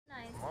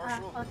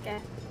Okay.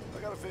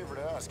 I got a favor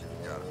to ask if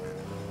you got a minute.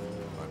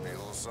 Might be a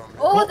little something.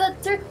 Oh, the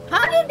turkey.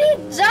 How did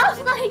they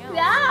jump like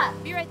that?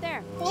 Be right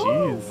there. Oh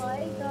Jeez.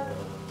 my god.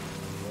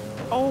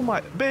 Oh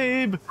my,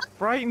 babe,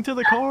 right into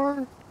the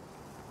car.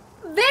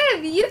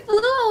 Babe, you flew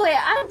away.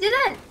 I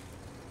didn't.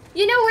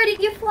 You know, where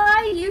did you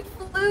fly? You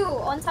flew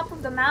on top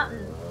of the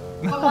mountain.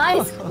 On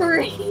my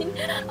screen.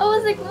 I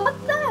was like, what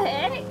the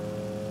heck?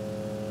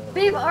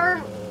 Babe,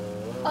 our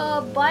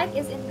bike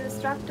is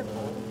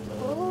indestructible.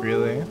 Oh.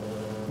 Really?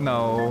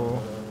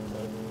 No.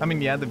 I mean,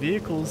 yeah, the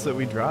vehicles that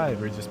we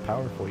drive are just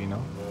powerful, you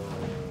know?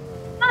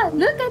 Ah,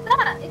 look at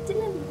that. It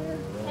didn't do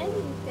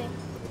anything.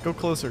 Go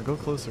closer, go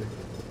closer.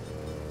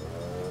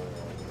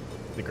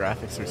 The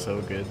graphics are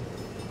so good.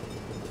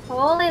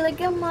 Holy,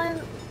 look at my...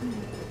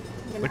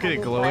 Look at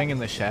it glowing in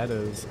the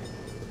shadows.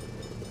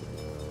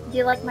 Do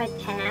you like my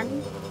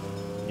tan?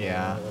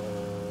 Yeah.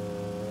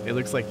 It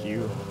looks like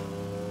you.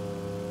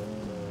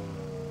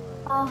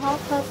 Uh-huh,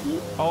 puppy.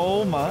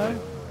 Oh my.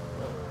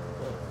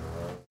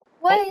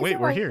 Why Oh, is wait, it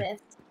we're like here. this?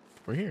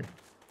 We're here.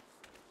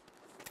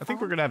 I think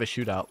we're gonna have a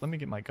shootout. Let me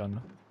get my gun.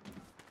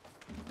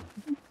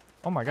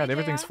 Oh my god, Hey,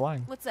 everything's JR,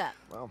 flying. What's up?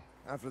 Well,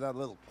 after that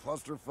little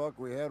clusterfuck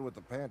we had with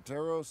the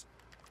Panteros,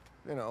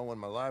 you know, when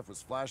my life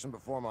was flashing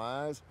before my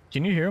eyes,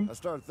 Can you hear him? I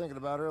started thinking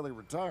about early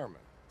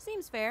retirement.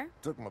 Seems fair.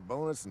 Took my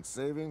bonus and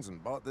savings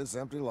and bought this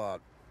empty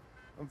lot.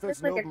 I'm Looks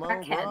fixing to like open a my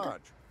own crackhead.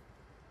 garage.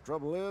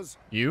 Trouble is,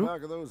 You?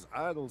 back of those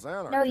idols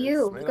anarchists No,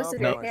 you, made because off of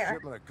with your my hair.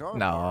 shipment of car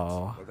No.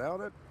 parts.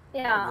 Without it, my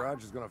Yeah.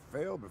 garage is gonna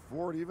fail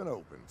before it even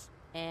opens.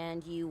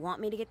 And you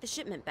want me to get the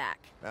shipment back?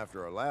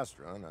 After our last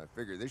run, I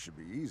figured this should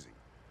be easy.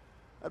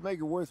 I'd make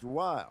it worth your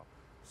while.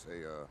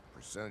 Say a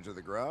percentage of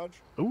the garage.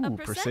 Ooh,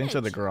 percentage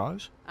of the percentage.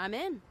 garage? I'm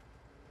in.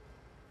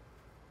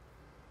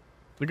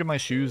 Look at my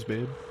shoes,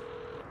 babe.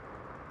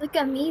 Look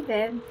at me,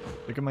 babe.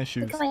 Look at my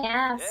shoes. Look at my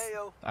ass.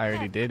 I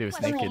already did, it was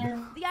Look at my naked. ass.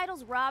 The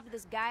idols robbed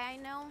this guy I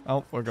know.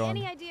 Oh, we're gone.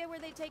 Any idea where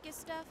they take his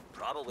stuff?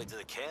 Probably to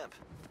the camp.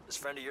 This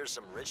friend of yours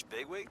some rich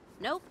bigwig?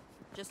 Nope.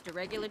 Just a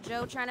regular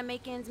Joe trying to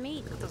make ends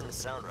meet. That doesn't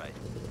sound right.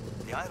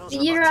 The idols Did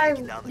are you about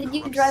taking drive? down the Did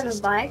you corrupt drive a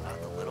system, bike?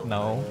 not the little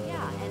No.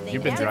 Yeah, and they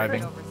You've been never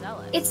driving.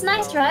 overzealous. It's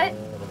nice, right?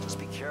 guy. Just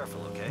be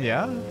careful, okay?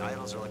 Yeah? The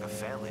idols are like a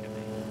family to me.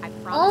 I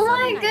promise Oh I'll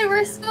my be nice. god,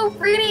 we're so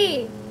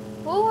pretty.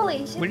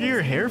 Holy shit. Look at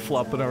your hair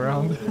flopping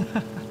around.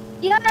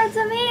 Yeah, it's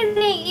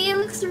amazing. It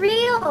looks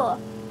real.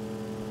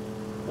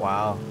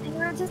 Wow. And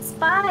we're just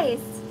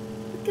spies.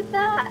 Look at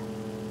that.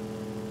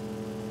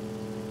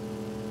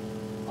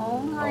 Oh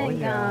my Oh,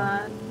 yeah.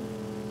 god.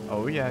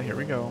 Oh yeah, here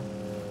we go.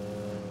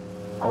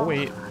 Oh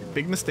wait,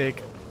 big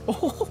mistake.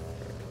 Oh,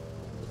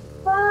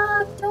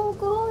 Fuck, don't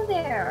go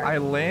there. I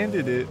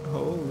landed it.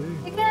 Holy.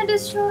 You're gonna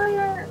destroy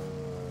our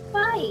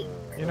bike.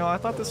 You know, I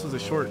thought this was a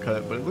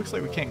shortcut, but it looks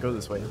like we can't go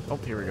this way. Oh,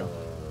 here we go.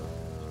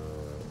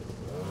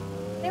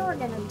 They were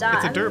gonna die.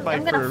 It's a dirt bike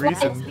I'm gonna for a fly.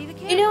 reason. Let's be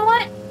the You know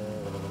what?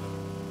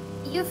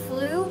 You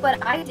flew,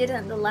 but I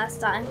didn't the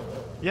last time.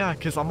 Yeah,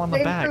 because I'm on the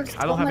They back. improved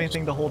I don't so have much.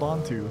 anything to hold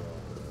on to.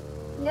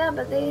 Yeah,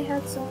 but they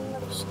had so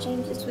much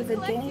changes with the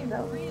game,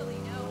 though.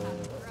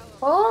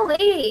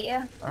 Holy!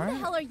 Who the Alright.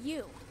 hell are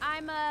you?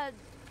 I'm,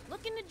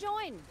 looking to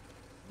join.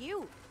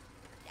 You.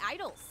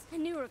 Idols. A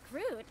new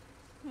recruit?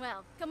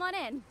 Well, come on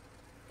in.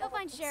 Go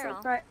find Cheryl.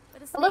 So bright.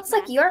 With a It snake looks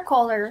like mask. your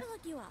color. She'll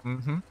look you up.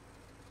 Mm-hmm.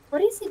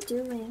 What is he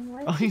doing?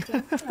 Why is he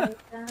doing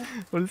like that?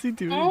 What is he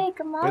doing? Hey,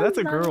 come on, Wait, that's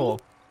a buddy. girl.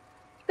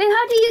 Babe,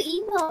 how do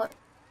you emote?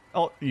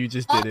 Oh, you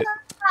just did it.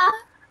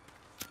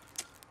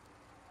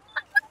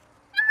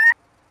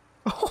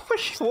 Oh,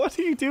 what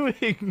are you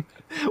doing?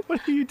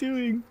 What are you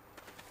doing?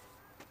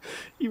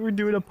 You were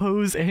doing a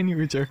pose and you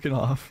were jerking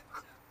off.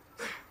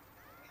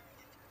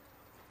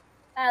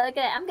 Look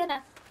at it. I'm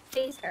gonna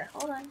face her.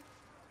 Hold on.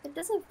 It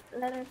doesn't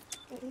let her.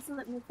 It doesn't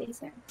let me face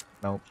her.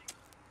 Nope.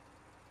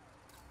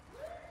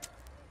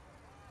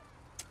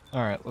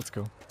 Alright, let's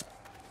go.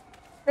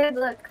 Babe,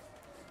 look.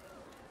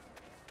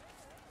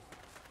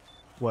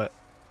 What?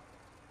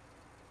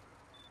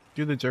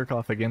 Do the jerk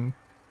off again.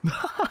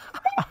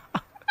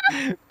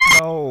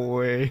 No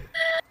way.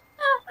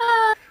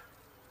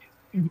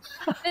 Maybe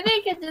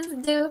I could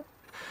just do.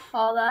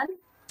 Hold on.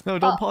 No,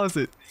 don't Oh. pause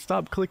it.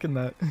 Stop clicking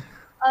that.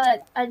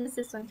 I just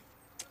this one.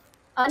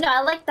 Oh no,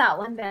 I like that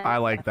one better. I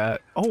like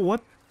that. Oh,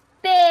 what?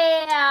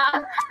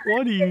 Bam!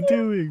 What are you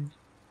doing?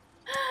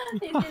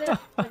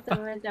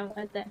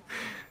 Right there.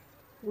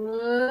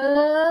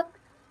 Whoop.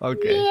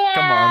 Okay,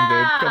 come on,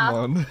 babe. Yeah. Come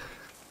on.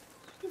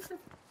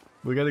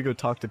 We gotta go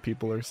talk to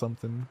people or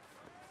something.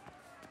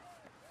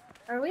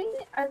 Are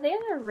they in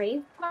a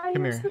rave party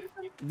Come or here.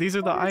 something? These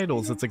are the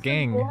idols. It's a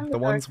gang. The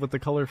ones with the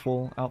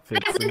colorful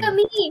outfits. Guys, look and- at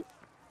me!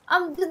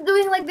 I'm just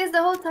doing like this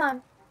the whole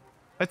time.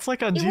 It's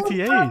like on It won't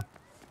GTA. stop.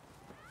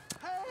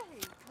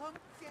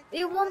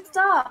 It won't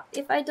stop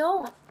if I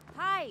don't.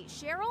 Hi,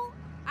 Cheryl?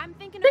 I'm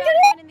thinking Look about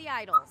at joining the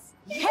idols.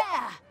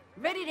 Yeah!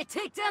 Ready to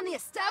take down the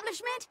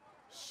establishment?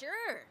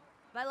 Sure.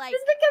 But like,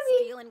 Just look at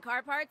me. stealing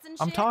car parts and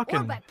I'm shit? Or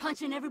talking. by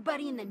punching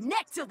everybody in the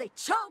neck till they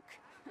choke?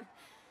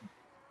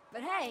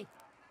 But hey,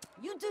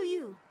 you do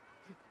you.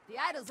 The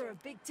idols are a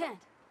big tent.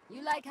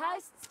 You like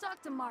heists?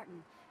 Talk to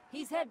Martin.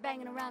 He's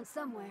headbanging around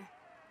somewhere.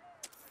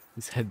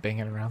 He's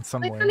headbanging around Look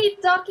somewhere. at me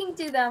talking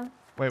to them.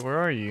 Wait, where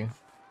are you?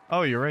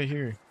 Oh, you're right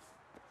here.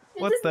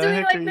 You're What just the doing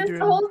heck like are you this doing?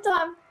 the whole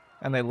time.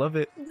 And they love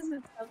it. This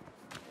is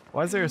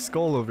Why is there a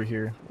skull over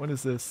here? What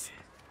is this?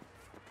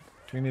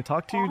 Do we need to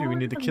talk to you? Do we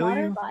need to the kill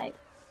you? motorbike.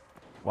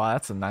 Wow,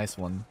 that's a nice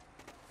one.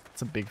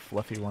 It's a big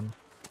fluffy one.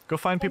 Go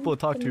find people to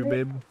talk to,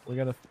 babe. We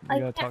gotta I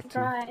talk can't to.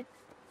 drive.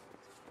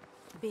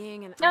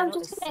 Being an No, I'm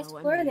adult just is gonna so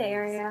explore the amazing.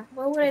 area.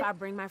 What would If I I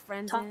bring my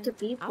friends talk in, to I'll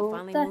people?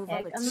 finally What the move heck?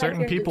 up a I'm not Certain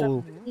here to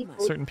people, talk to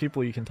people. certain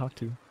people you can talk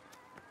to.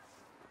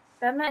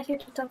 I'm not here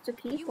to talk to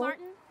You, people.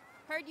 Martin?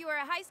 Heard you were a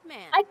heist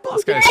man. I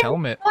This guy's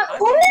helmet. I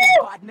Ooh!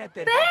 know a botnet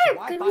that Babe, hacks can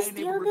Wi-Fi we enabled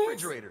steal this?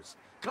 refrigerators.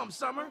 Come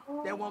summer,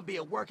 there won't be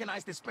a working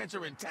ice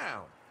dispenser in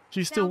town.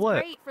 You still Sounds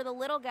what? great for the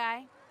little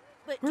guy.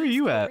 But Where do are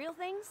you steal at? real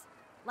things?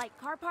 Like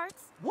car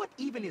parts? What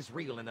even is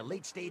real in a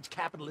late-stage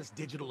capitalist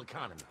digital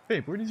economy?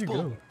 Babe, where did you go?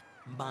 Boom.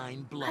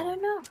 Mind blown. I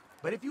don't know.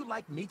 But if you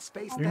like meat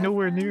space, You're stuff,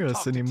 nowhere near us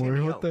talk to anymore.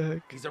 Timmy What O. the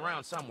heck? He's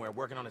around somewhere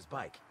working on his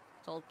bike.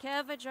 Told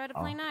Kev I try to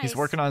Oh, play nice. he's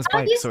working on his How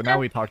do bike, you so now stop-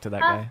 we talk to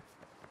that how- guy.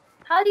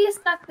 How do you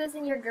stuck this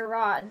in your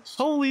garage?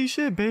 Holy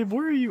shit, babe,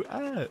 where are you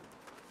at?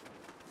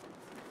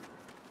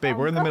 Babe,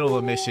 we're in the middle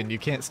of a mission. You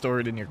can't store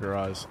it in your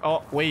garage.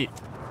 Oh, wait.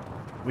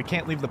 We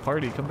can't leave the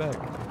party. Come back.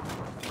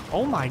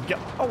 Oh my god.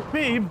 Oh,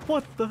 babe,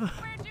 what the?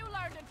 Where'd you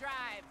learn to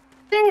drive?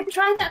 Babe,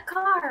 try that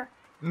car.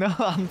 No,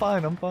 I'm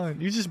fine. I'm fine.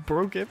 You just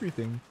broke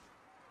everything.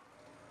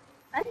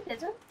 I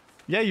didn't.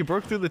 Yeah, you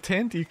broke through the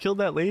tent. You killed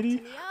that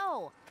lady.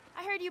 Yo,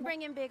 I heard you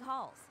bring in big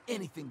hauls.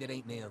 Anything that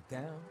ain't nailed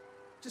down.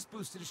 Just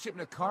boosted a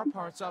shipment of car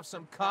parts off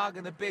some cog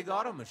in the big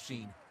auto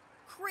machine.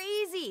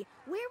 Crazy.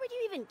 Where would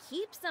you even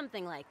keep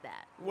something like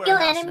that? Kill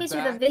Warehouse in enemies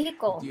with a back,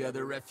 vehicle. The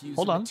other refuse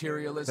Hold of on.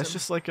 materialism. That's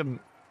just like an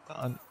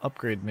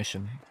upgrade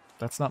mission.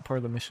 That's not part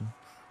of the mission.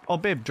 Oh,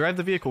 babe, drive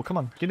the vehicle. Come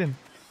on, get in.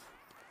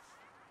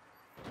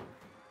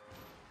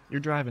 You're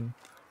driving.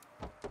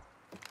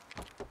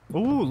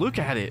 Ooh, look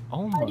at it.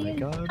 Oh How my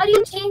god. How do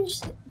you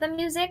change the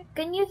music?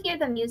 Can you hear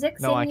the music?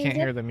 No, Sing I can't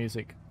music? hear the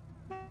music.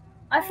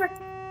 I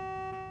forgot.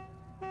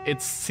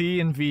 It's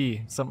C and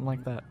V, something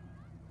like that.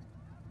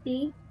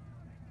 See?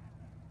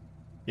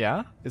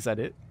 Yeah? Is that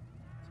it?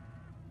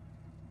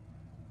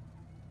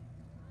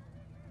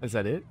 Is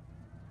that it?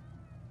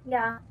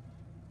 Yeah.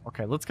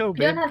 Okay, let's go, We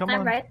don't babe. have Come time,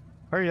 on. right?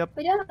 Hurry up.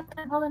 We don't have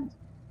time. Hold on.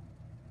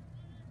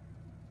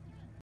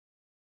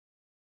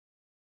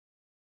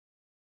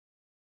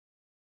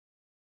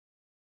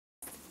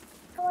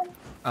 Come on.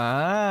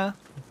 Ah.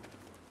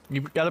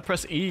 You gotta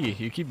press E.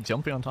 You keep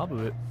jumping on top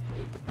of it.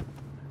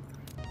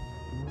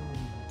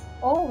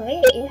 Oh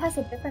wait, it has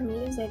a different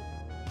music.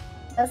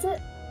 Does it?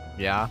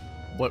 Yeah.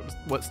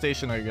 What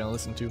station are you gonna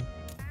listen to?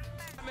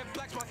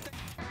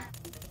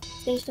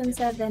 Station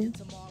 7.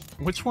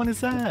 Which one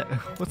is that?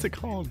 What's it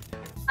called?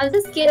 I'm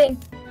just kidding.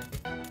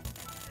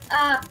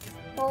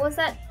 What was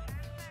that?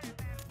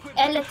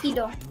 El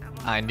Ejido.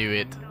 I knew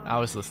it. I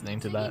was listening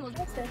to that.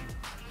 What's it?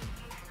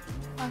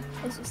 Oh,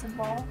 it's just a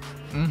ball.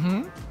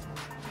 Mm-hmm.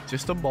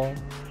 Just a ball.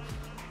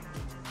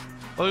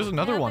 Oh, there's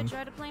another Kev, I one.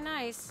 try to play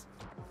nice.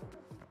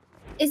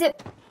 Is it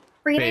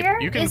Babe, prettier?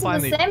 you can Is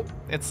find it the same?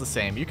 It's the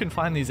same. You can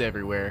find these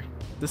everywhere.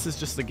 This is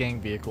just a gang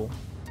vehicle.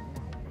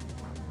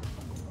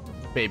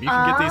 Babe, you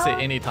can get these at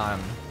any time.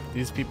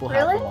 These people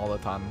have Really? them all the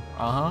time.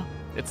 Uh-huh.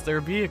 It's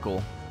their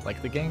vehicle.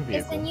 Like the gang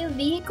It's a vehicle. new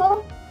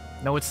vehicle?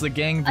 No, it's the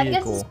gang I guess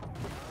vehicle.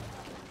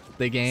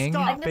 The gang,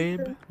 I guess babe?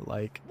 the-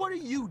 Like, What are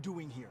you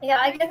doing here? Yeah,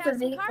 I Already guess the have some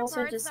car vehicles are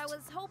parts just I was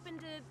hoping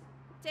to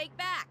take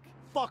back.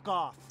 Fuck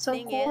off. so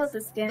Thing cool is,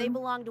 with this They game.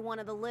 belong to one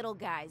of the little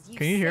guys you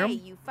Can you hear say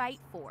 'em? you fight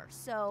for.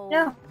 So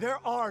No. There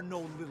are no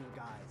little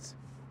guys.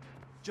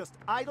 Just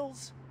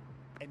idols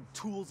and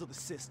tools of the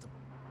system.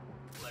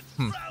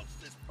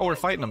 oh, we're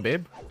fighting them,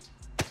 babe.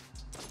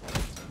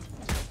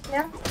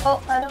 Yeah?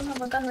 Oh, I don't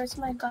have a gun. Where's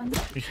my gun?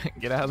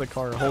 Get out of the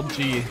car. Hold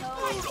G.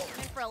 Oh,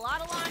 in for a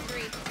lot of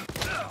laundry.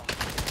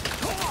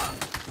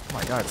 Oh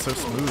my god, it's so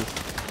smooth.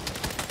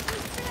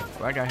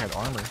 That guy had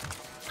armor.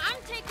 I'm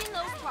taking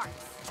those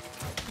parts.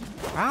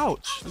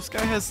 Ouch! This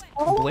guy has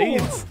Oh.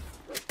 blades.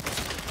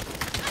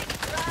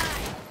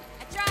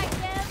 I tried,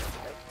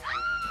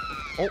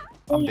 Kev.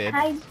 Oh, I'm They dead.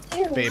 hide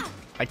too. Babe,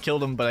 I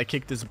killed him, but I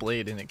kicked his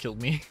blade and it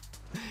killed me.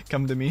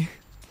 Come to me.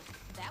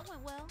 That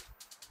went well.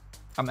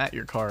 I'm at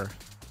your car.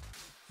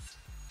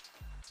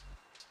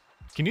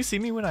 Can you see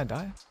me when I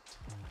die?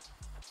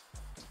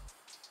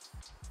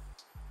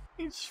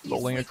 He's You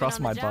rolling sleeping across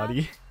on the my job?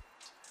 body.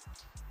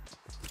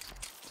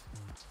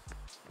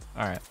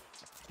 Alright.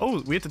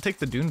 Oh, we have to take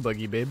the dune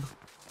buggy, babe.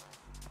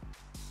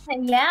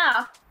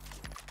 Yeah.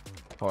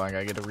 Hold on, I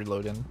gotta get a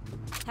reload in.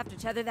 Have to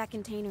tether that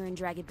container and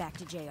drag it back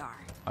to JR.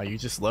 Oh, you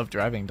just love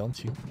driving,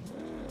 don't you?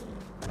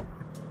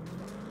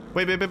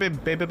 Wait, babe,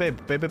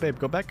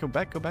 go back.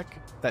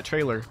 That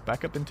trailer,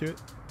 back up into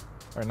it.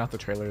 Or not the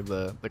trailer,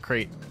 the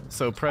crate.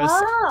 So press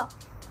Oh,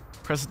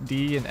 press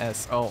D and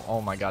S.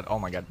 Oh my god,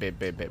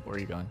 babe, where are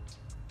you going?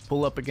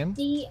 Pull up again.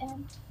 D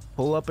and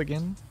Pull up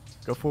again.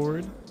 Go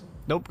forward.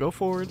 Nope, go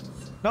forward.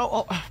 No,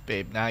 oh,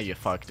 babe, now you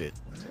fucked it.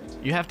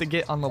 You have to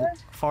get on the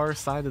far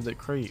side of the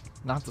crate,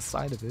 not the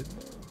side of it.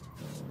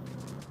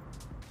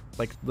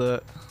 Like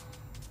the...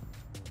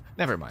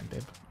 Never mind,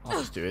 babe. I'll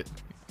just do it.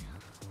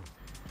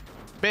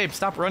 Babe,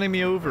 stop running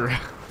me over.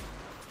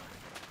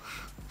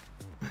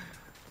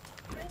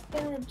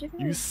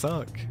 You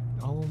suck.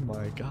 Oh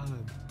my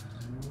god.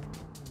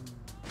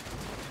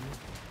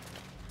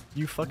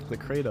 You fucked the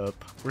crate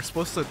up. We're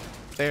supposed to...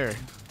 There.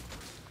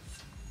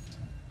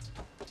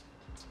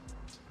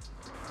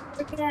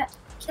 We're gonna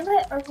kill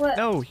it or what?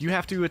 No, you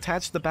have to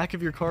attach the back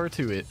of your car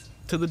to it.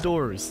 To the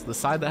doors. The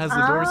side that has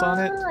the doors on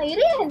it. You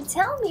didn't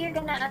tell me you're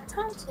gonna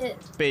attach it.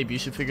 Babe, you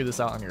should figure this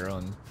out on your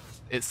own.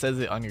 It says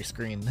it on your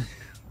screen.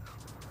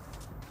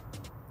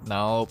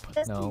 Nope.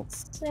 Nope.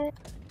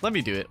 Let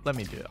me do it. Let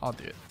me do it. I'll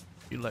do it.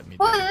 You let me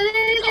do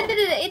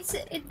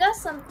it. It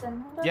does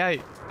something. Yeah,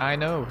 I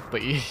know,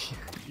 but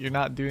you're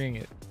not doing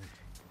it.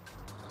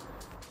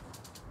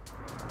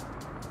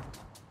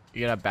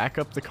 You gotta back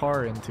up the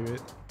car into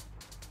it.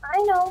 I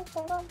know.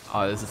 Hold on.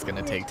 Oh, this is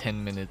gonna take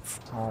 10 minutes.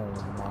 Oh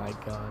my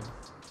god.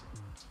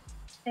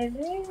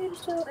 I'm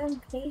so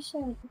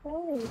impatient.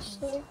 Holy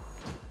shit.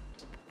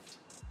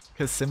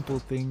 Cause simple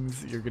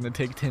things you're gonna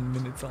take 10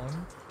 minutes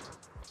on.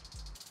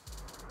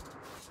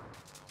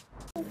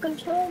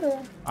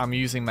 Controller. I'm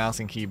using mouse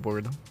and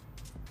keyboard.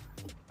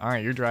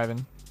 Alright, you're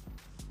driving.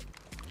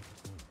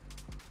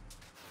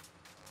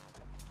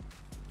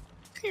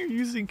 You're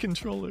using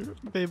controller.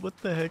 Babe, what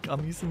the heck?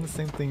 I'm using the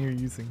same thing you're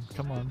using.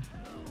 Come on.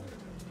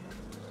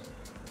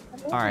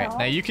 Alright,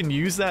 now you can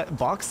use that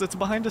box that's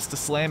behind us to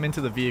slam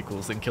into the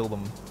vehicles and kill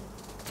them.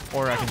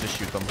 Or I can just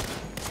shoot them.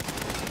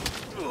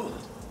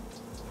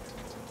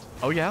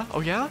 Oh yeah?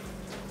 Oh yeah?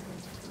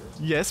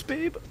 Yes,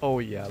 babe? Oh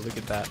yeah, look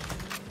at that.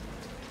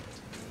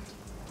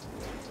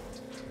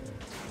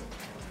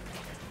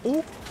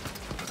 Oh!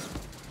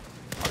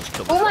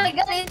 Oh my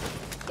god,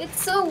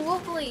 it's so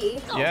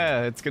wobbly.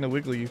 Yeah, it's gonna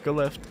wiggle you. Go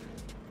left.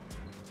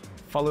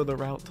 Follow the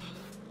route.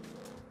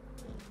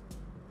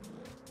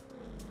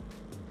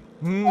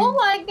 Oh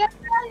my god,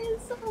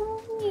 it's so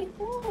wobbly.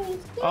 Holy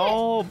shit.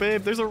 Oh,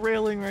 babe, there's a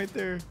railing right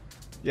there.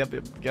 Yep,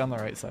 yep, get on the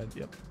right side.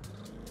 Yep.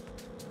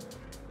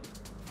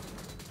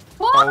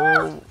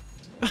 Oh.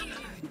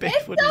 Babe,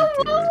 what are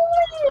you doing?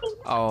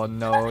 Oh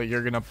no,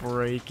 you're gonna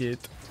break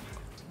it.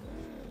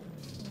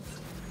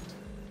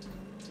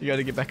 You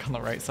gotta get back on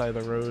the right side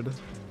of the road.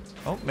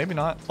 Oh, maybe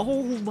not.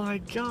 Oh my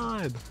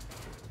god.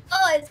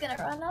 Oh, it's gonna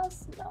run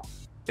us? No.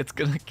 It's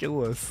gonna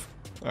kill us.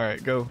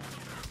 Alright, go.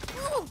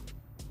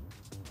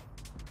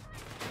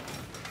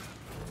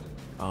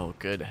 Oh,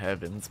 good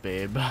heavens,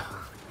 babe.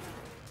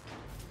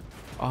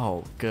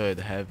 Oh, good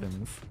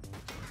heavens.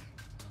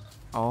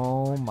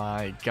 Oh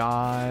my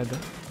god.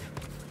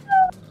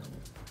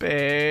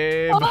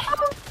 Babe.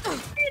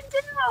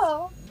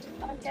 Oh,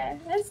 okay,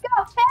 let's go.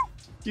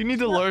 You need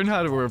to learn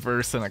how to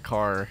reverse in a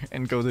car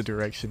and go the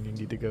direction you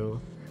need to go.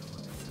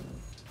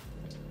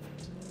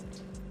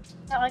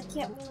 No, I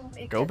can't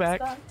move. Go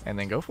back and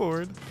then go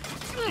forward.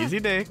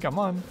 Easy day, come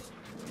on.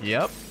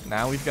 Yep,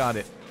 now we've got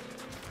it.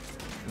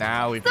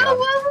 Now we've got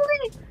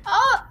it.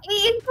 Oh,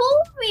 it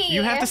pulled me.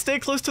 You have to stay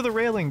close to the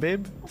railing,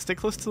 babe. Stay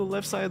close to the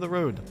left side of the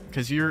road,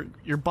 because your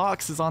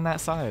box is on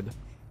that side.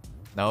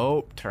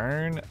 Nope,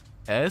 turn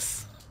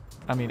S.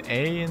 I mean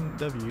A and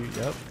W.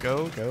 Yep,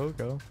 go, go,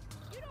 go.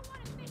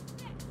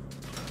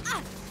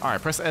 Alright,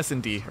 press S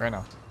and D right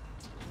now.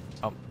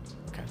 Oh,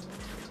 okay.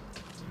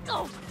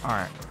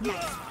 Alright. You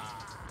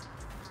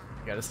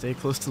gotta stay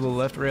close to the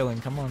left railing,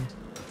 come on.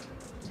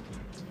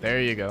 There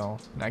you go.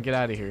 Now get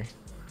out of here.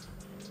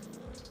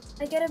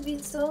 I gotta be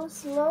so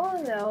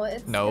slow though.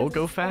 No,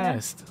 go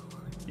fast.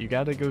 You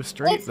gotta go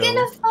straight though.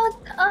 It's gonna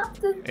fuck up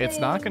the thing. It's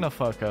not gonna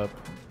fuck up.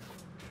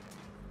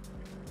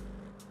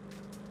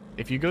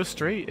 If you go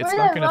straight, it's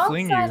not gonna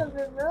fling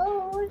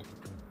you.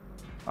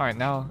 Alright,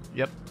 now,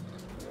 yep.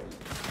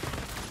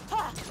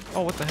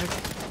 Oh, what the heck?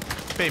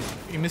 Babe,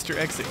 you missed your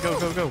exit. Go,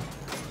 go, go.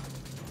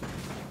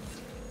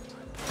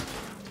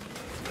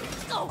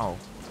 Oh,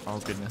 oh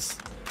goodness.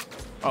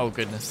 Oh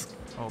goodness.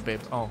 Oh babe.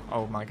 Oh,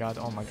 oh my god.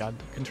 Oh my god.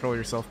 Control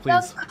yourself,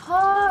 please. The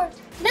car.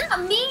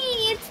 Not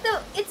me.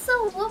 It's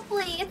so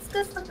wobbly. It's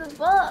because of the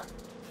bug.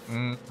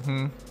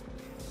 Mm-hmm.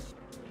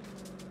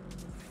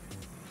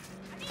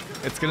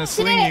 It's gonna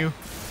sling you.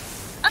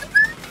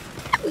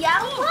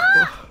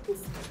 Yeah.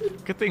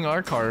 Good thing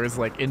our car is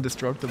like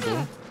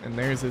indestructible and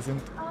theirs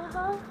isn't.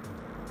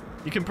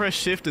 You can press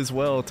shift as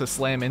well to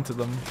slam into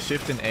them.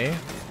 Shift and A.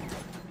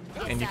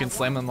 And you can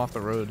slam them off the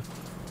road.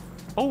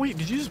 Oh wait,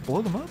 did you just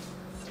blow them up?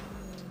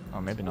 Oh,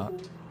 maybe not.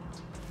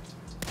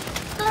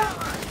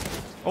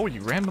 Oh,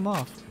 you ran them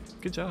off.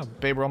 Good job.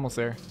 Babe, we're almost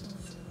there.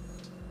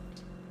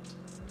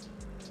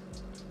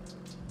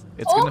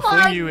 It's gonna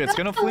fling you. It's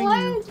gonna fling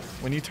you.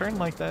 When you turn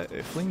like that,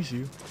 it flings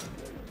you.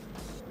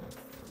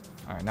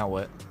 Alright, now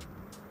what?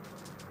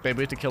 Babe,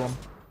 we have to kill him.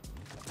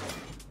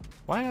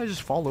 Why did I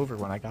just fall over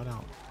when I got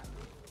out?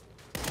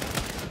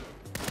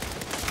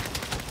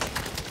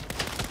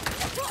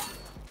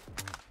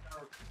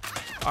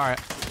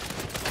 Alright.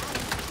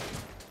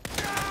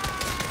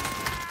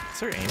 Is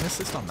there aim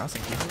assist on mouse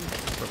and keyboard?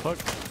 What the fuck?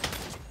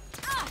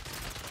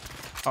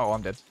 Oh,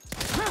 I'm dead.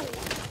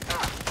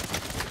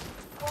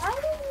 Why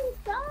did you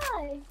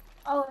die?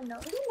 Oh no,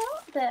 you know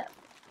that.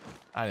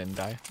 I didn't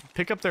die.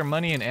 Pick up their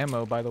money and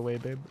ammo, by the way,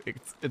 babe.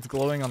 It's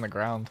glowing on the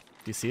ground.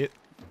 Do you see it?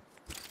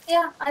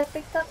 Yeah, I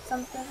picked up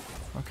something.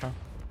 Okay.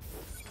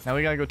 Now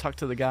we gotta go talk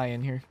to the guy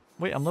in here.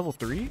 Wait, I'm level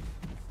 3?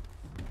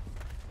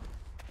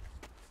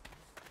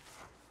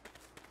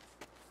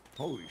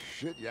 Holy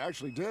shit, you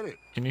actually did it.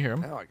 Can you hear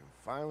him? Now I can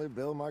finally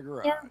build my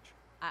garage. Yeah.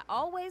 I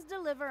always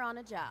deliver on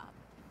a job.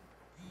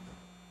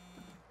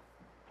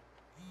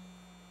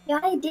 Yeah,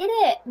 I did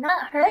it,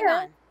 not Hang her.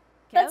 on.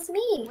 That's Kev?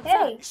 me. What's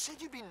Hey. You said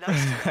you'd be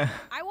nice to them.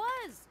 I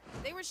was.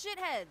 They were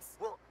shitheads.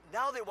 Well,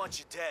 now they want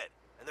you dead,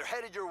 and they're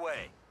headed your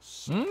way.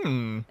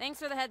 Mmm. Thanks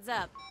for the heads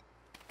up.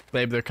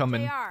 Babe, they're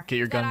coming. JR, Get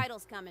your that gun.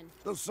 idol's coming.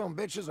 Those some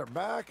bitches are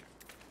back.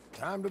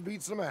 Time to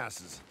beat some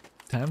asses.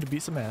 Time to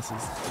beat some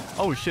asses.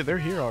 Oh shit, they're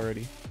here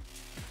already.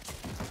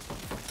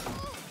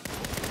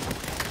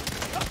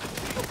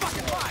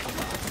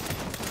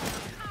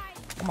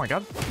 Oh my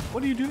god.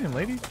 What are you doing,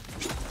 lady?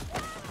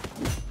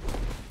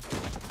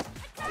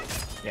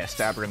 Yeah,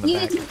 stab her in the You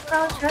back. need to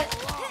crouch right.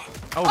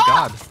 Oh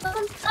god.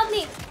 Someone stop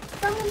me!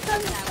 Someone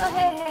stop me! Oh,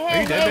 hey, hey, hey,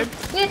 Are you dead,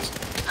 hey, babe? bitch!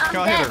 I'm Okay,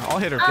 I'll dead. hit her. I'll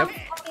hit her. I'm Yep.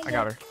 fucking I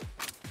got dead. her.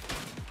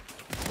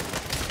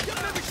 Your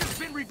membership's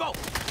been revoked.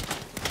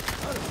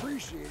 I'd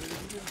appreciate it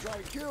if you didn't try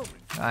to kill me.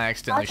 I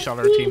accidentally How shot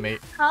did our she- teammate.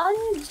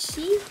 How did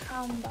she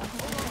come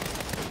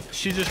behind?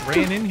 She just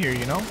ran in here,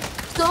 you know?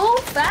 So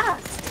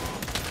fast!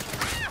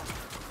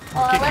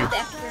 Oh, I Kick like you. the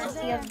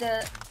accuracy of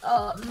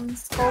the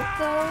scope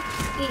though.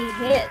 It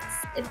hits.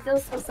 It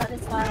feels so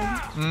satisfying.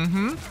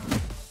 Mm-hmm.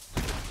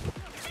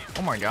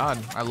 Oh my god.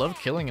 I love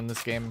killing in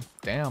this game.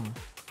 Damn.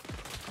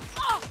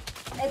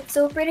 It's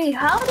so pretty.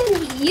 How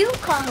did you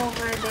come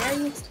over there,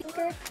 you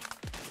stinker?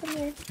 Come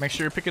here. Make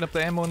sure you're picking up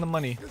the ammo and the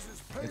money.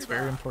 It's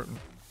very important.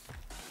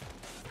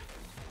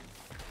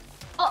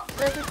 Oh,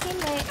 there's a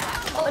teammate.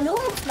 Oh, no,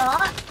 it's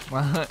not.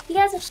 He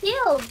has a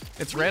shield.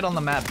 It's red on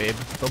the map, babe.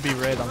 They'll be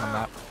red on the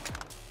map.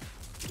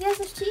 He has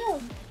a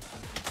shield.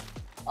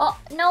 Oh,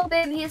 no,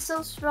 babe, he's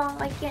so strong.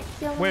 I can't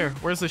kill him. Where?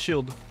 Where's the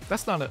shield?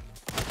 That's not it.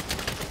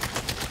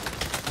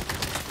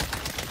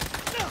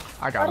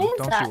 I got What him. is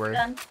Don't that you worry.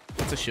 then?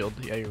 It's a shield.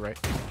 Yeah, you're right.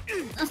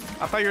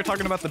 I thought you were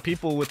talking about the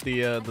people with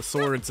the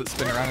swords that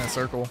spin around in a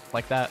circle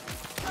like that.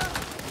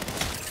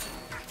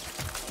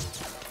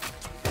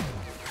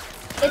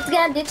 It's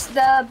gonna ditch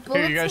the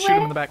bullets. Here, you guys shoot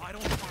him in the back.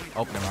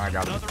 Oh, never mind, I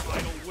got him.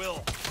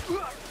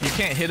 You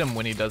can't hit him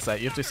when he does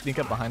that. You have to sneak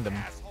up behind him.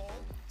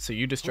 So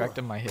you distract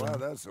him by hitting Glad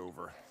him. that's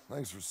over.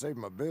 Thanks for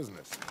saving my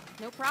business.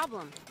 No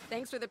problem.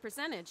 Thanks for the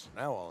percentage.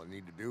 Now all I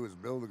need to do is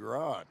build a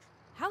garage.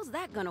 How's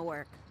that gonna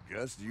work?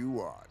 Just you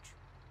watch.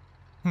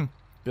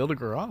 Build a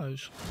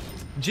garage.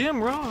 Jim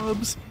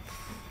Robs.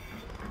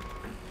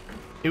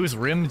 It was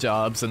rim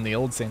jobs in the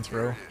old Saints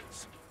Row. Here it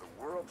is.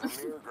 The world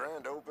premiere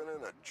grand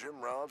opening at Jim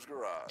Rob's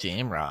Garage.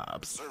 Jim The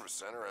Robs. service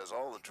center has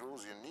all the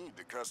tools you need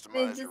to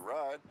customize just- your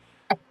ride.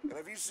 And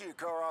if you see a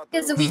car out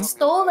there Because with we something you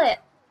stole like, it.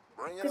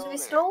 bring it Because on we in.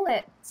 stole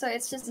it. So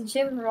it's just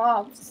Jim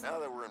Robs. Now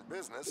that we're in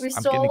business, We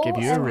I'm stole gonna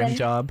give you a and rim then-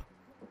 job.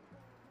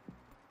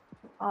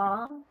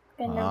 Aw,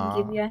 gonna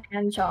give you a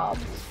hand job.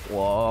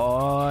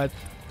 What?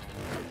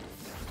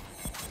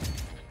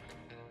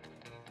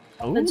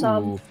 Good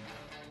job. Ooh.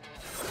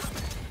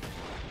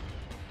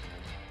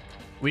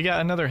 We got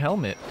another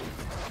helmet.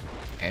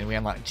 And we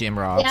unlocked Jim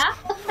Robs. Yeah?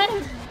 What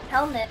kind of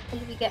helmet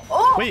did we get?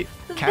 Oh! Wait,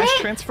 cash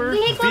transfer?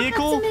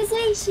 Vehicle?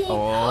 Customization!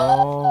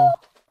 Oh.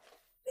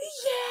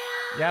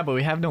 Yeah! Yeah, but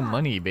we have no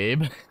money,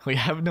 babe. We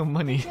have no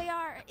money.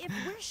 JR, if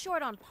we're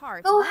short on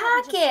parts, Go why don't we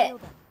hack just it. steal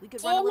them? We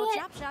could run a Dang little it.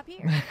 chop shop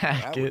here.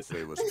 Hack that would it.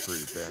 save us a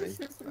pretty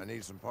penny. I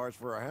need some parts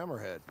for a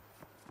hammerhead.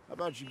 How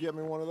about you get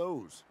me one of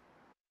those?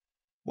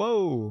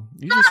 Whoa.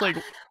 You just like,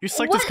 you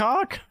sucked his What?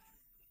 cock?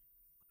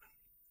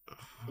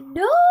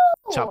 No!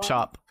 Chop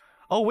chop.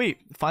 Oh wait,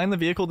 find the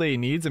vehicle that he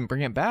needs and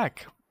bring it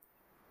back.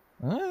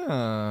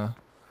 Ah.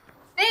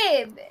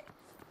 Babe!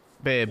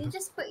 Babe. You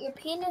just put your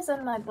penis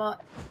on my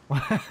butt.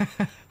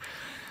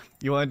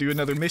 You want to do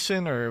another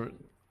mission or?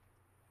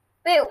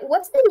 Wait,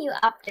 what's the new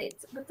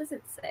updates? What does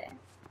it say?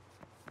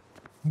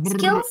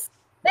 Skills?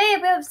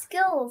 Babe, we have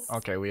skills.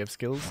 Okay, we have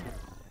skills.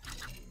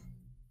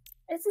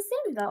 It's the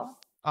same though.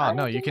 Oh How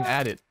no, did you you can not-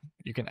 add it.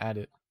 You can add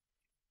it.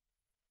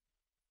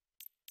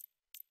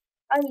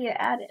 How do you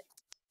add it?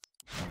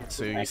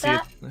 So you Like see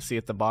that? it, see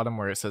at the bottom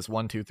where it says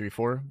 1, 2, 3,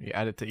 4. You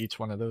add it to each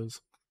one of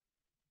those.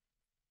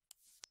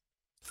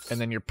 And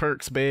then your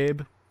perks,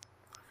 babe.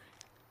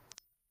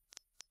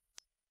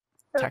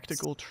 Perks.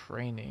 Tactical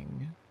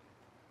training.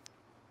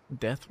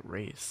 Death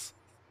race.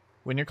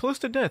 When you're close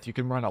to death, you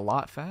can run a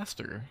lot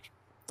faster.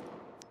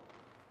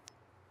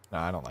 No,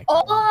 I don't like that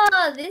one.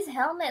 Oh, this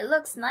helmet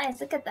looks nice.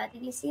 Look at that.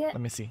 Did you see it?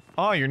 Let me see.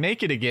 Oh, you're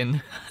naked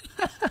again.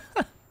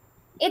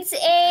 It's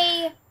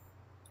a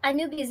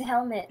Anubis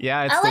helmet.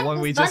 Yeah, it's I the like one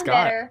we this just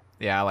got. better.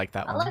 Yeah, I like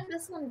that I one. like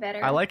this one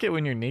better. I like it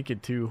when you're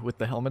naked too, with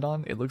the helmet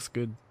on. It looks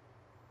good.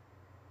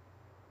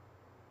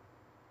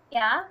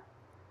 Yeah?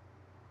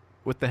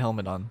 With the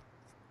helmet on.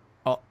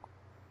 Oh,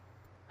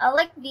 I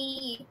like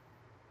the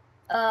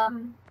what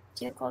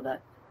do you call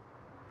that?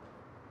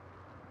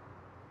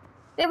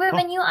 They were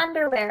my new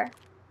underwear.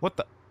 What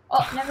the?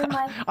 Oh, never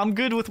mind. I'm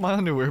good with my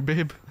underwear,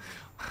 babe.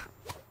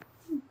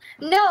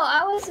 No,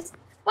 I was just...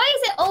 Why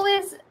is it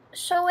always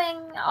showing,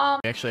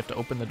 We actually have to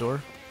open the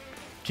door.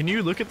 Can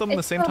you look at them the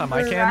it's same so time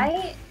I can?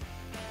 bright.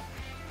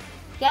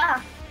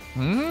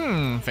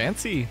 Yeah.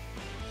 Fancy.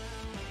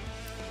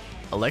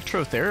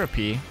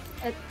 Electrotherapy.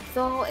 It's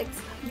so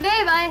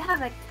babe, I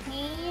have a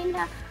cane,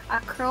 a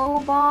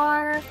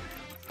crowbar.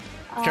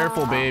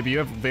 Careful, babe. You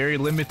have very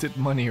limited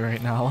money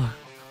right now.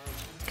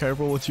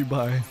 Careful what you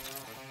buy.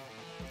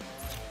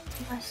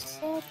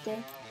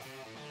 Machete.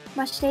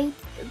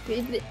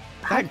 Machete.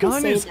 That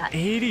gun is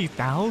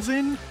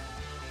 80,000?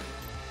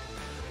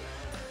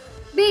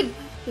 Babe,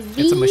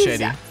 It's a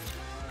machete.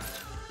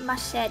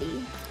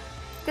 Machete.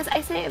 Because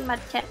I say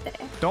machete.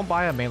 Don't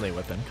buy a melee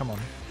weapon. Come on.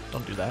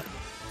 Don't do that.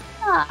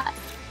 Ah,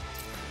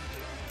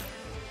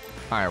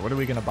 Alright, what are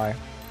we gonna buy?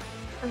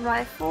 a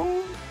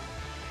rifle.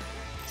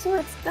 So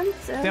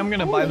expensive. I think I'm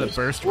gonna buy the Holy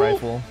burst shit.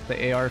 rifle,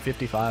 the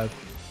AR-55.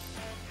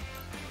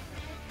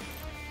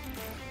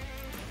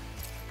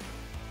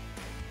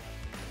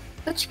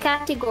 Which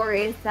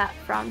category is that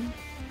from?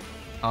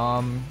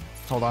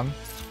 Hold on.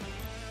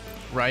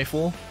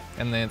 Rifle,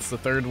 and then it's the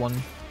third one.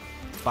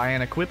 Buy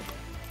and equip.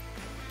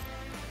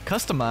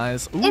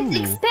 Customize. It's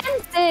Ooh.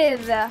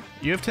 expensive!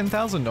 You have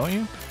 10,000, don't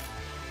you?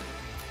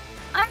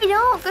 I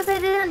know, because I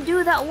didn't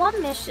do that one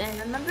mission,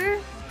 remember?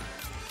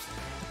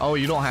 Oh,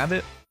 you don't have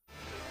it?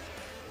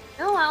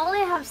 No, I only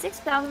have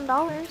 $6,000.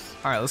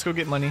 Alright, let's go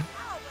get money.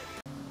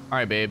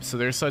 Alright, babe, so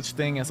there's such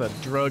thing as a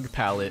drug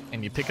pallet,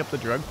 and you pick up the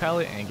drug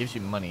pallet and it gives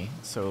you money.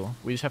 So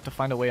we just have to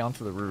find a way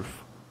onto the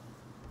roof.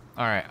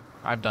 Alright,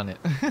 I've done it.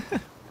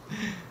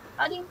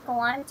 How do you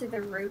climb to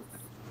the roof?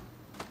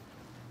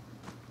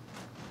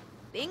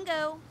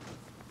 Bingo.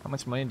 How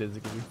much money does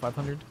it give you?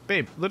 500?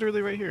 Babe,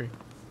 literally right here.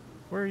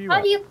 Where are you How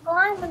at? do you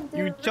climb into the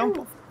You roof?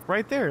 jump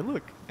right there,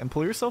 look, and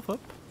pull yourself up.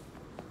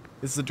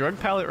 Is the drug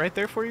pallet right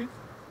there for you?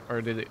 Or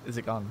is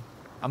it gone?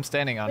 I'm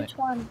standing on Which it.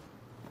 one?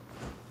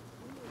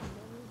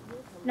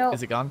 No.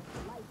 Is it gone?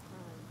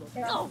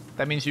 No.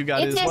 That means you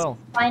got it as is well.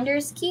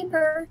 Finders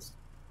keepers.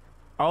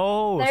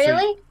 Oh, so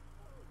Really?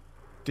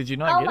 did you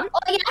not get it? Oh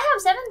yeah, I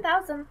have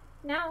 7,000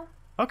 now.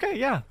 Okay,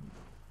 yeah.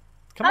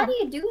 Come How on. do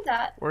you do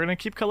that? We're gonna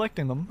keep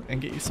collecting them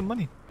and get you some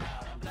money.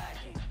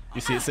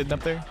 You see it sitting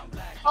up there?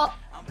 Oh,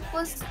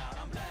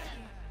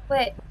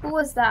 wait, who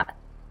was that?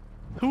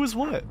 Who was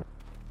what?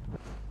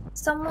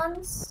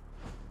 Someone's?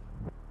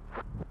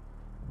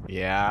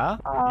 Yeah?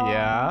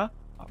 Yeah?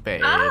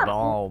 Babe,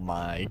 oh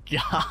my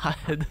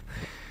god.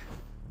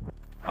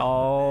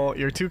 Oh,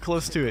 you're too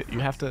close to it. You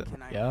have to...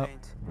 Yep.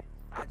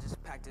 I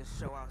just packed this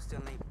show out,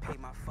 still ain't paid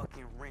my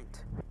fucking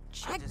rent.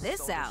 Check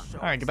this out.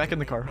 Alright, get back in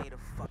the car.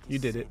 You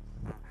did it.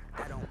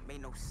 That don't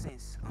make no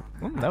sense.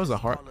 That was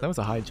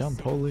a high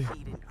jump, holy.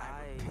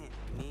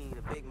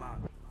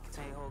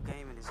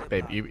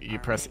 Babe, you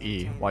press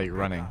E while you're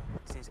running.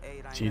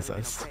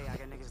 Jesus.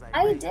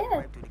 I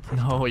did.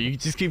 No, you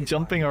just keep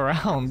jumping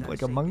around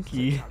like a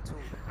monkey.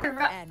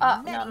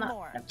 No,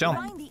 no.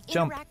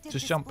 Jump,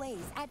 just jump.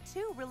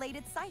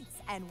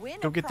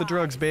 Go get the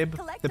drugs, babe.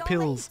 The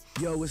pills.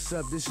 Yo, what's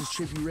up? This is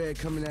Trippy Red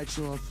coming at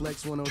you on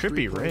Flex 103.5.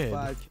 Trippy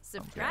Red.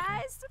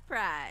 Surprise,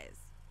 surprise.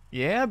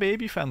 Yeah,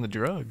 babe, you found the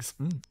drugs.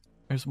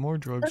 There's more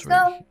drugs Let's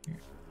right go. here.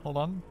 Hold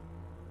on.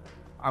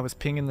 I was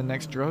pinging the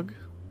next drug.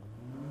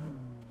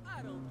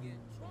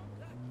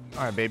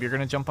 Alright, babe, you're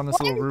gonna jump on this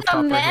What little is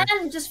rooftop the right here.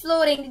 man just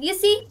floating? Did you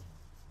see?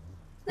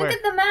 Look Where?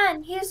 at the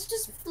man. He's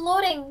just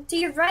floating to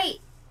your right.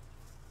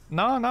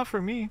 No, not for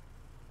me.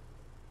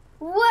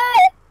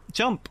 What?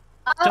 Jump.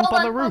 Hold Jump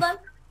on the roof. Hold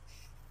on.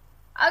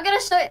 I'm gonna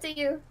show it to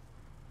you.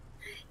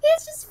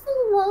 He's just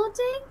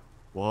floating.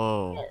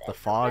 Whoa, the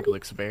fog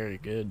looks very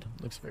good.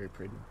 Looks very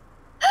pretty.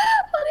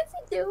 What is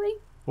he doing?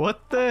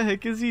 What the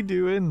heck is he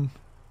doing?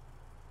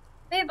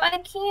 Babe, I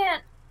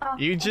can't. Oh,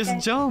 You just okay.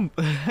 jump.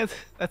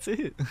 That's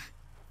it.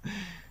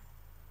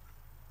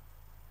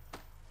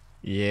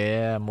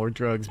 Yeah, more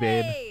drugs,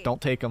 babe. Hey.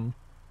 Don't take them.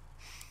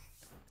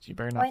 You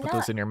better not Why put not?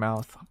 those in your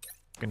mouth. I'm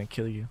gonna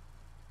kill you.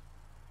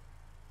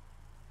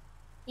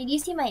 Did you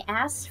see my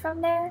ass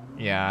from there?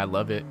 Yeah, I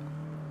love it.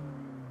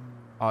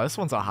 Oh, this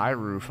one's a high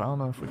roof. I don't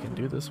know if we can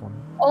do this one.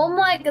 Oh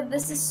my god,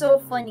 this is so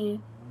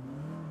funny.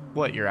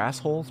 What, your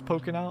asshole's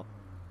poking out?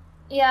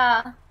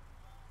 Yeah.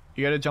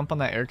 You gotta jump on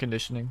that air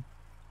conditioning.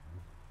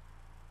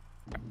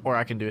 Or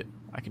I can do it.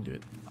 I can do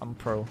it. I'm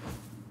pro.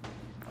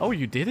 Oh,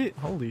 you did it?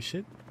 Holy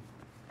shit.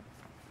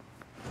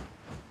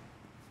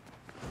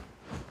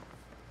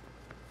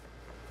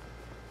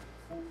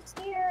 Who's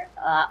here?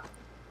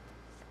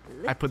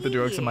 I put the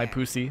drugs in my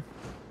pussy.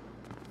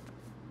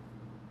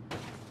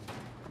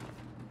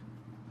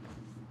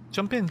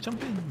 Jump in,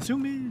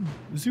 zoom in,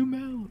 zoom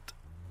out.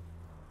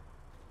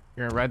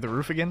 You're gonna ride the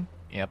roof again?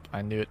 Yep,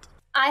 I knew it.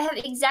 I have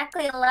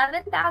exactly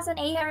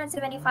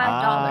 $11,875.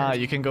 Ah,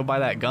 you can go buy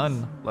that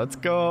gun. Let's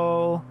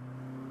go.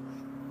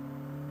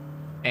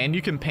 And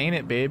you can paint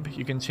it, babe.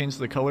 You can change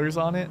the colors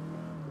on it.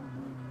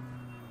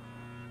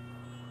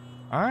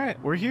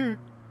 Alright, we're here.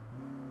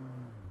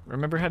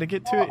 Remember how to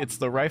get to it? It's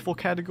the rifle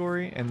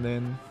category, and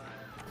then...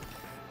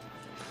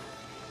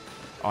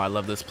 Oh, I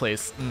love this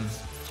place.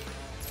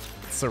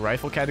 It's the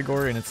rifle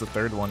category, and it's the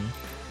third one.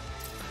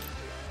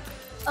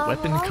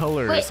 Weapon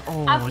colors. Wait,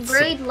 oh,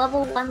 upgrade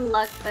level 1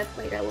 luck by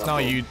player level. No,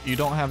 you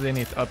don't have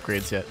any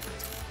upgrades yet.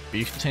 But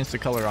you can change the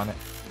color on it.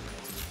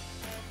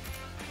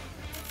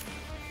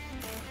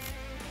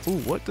 Ooh,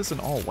 what does an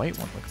all-white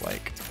one look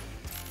like?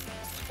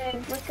 Hey,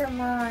 look at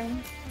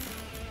mine.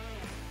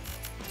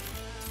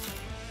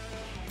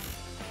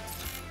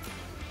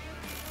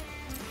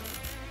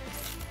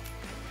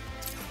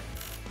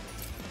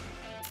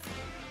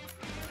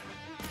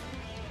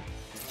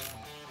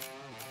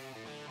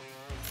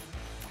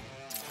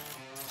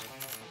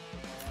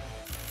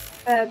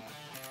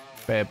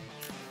 Babe.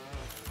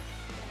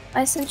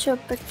 I sent you a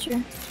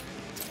picture.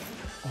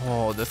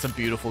 Oh, that's a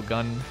beautiful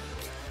gun.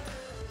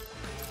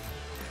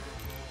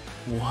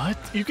 What?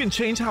 You can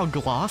change how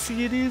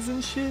glossy it is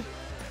and shit?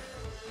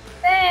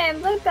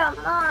 Babe, look at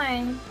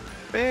mine.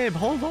 Babe,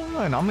 hold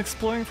on. I'm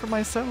exploring for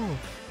myself.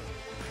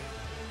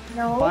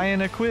 No. Buy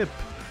and equip.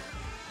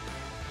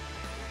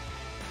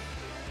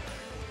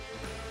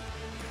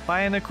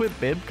 Buy and equip,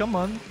 babe. Come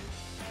on.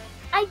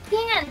 I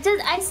can't.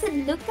 I said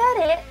look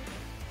at it.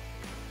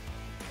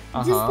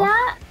 Just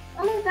that?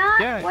 Only that?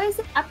 Yeah. Why is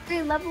it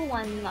upgrade level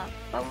 1 luck?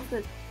 What was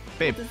it?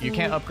 Babe, you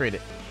can't upgrade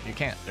it. You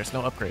can't. There's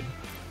no upgrade.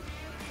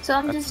 So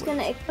I'm just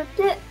gonna equip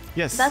it?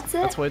 Yes. That's it?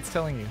 That's what it's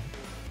telling you.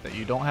 That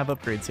you don't have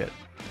upgrades yet.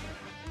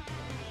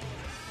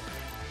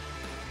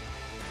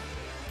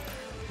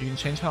 You can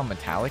change how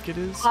metallic it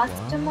is.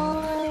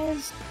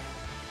 Customize.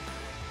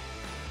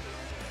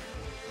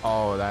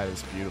 Oh, that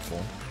is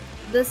beautiful.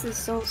 This is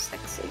so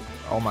sexy.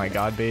 Oh my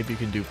god, babe, you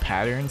can do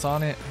patterns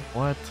on it?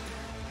 What?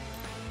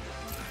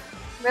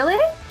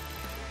 Really?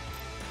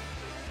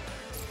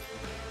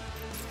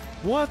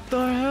 What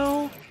the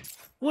hell?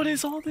 What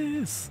is all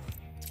this?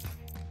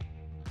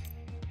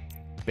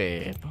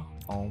 Babe.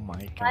 Oh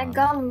my god. My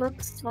gun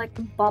looks like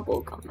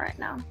bubble gum right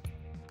now.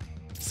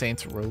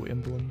 Saints Row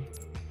emblem.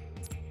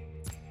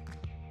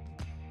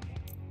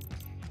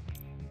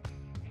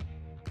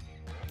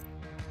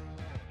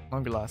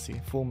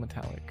 Non-glossy, full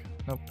metallic.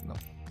 Nope, no.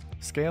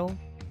 Scale.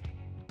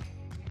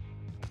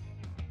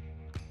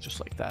 Just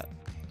like that.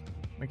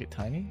 Make it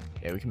tiny?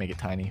 Yeah, we can make it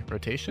tiny.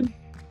 Rotation?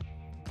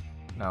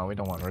 No, we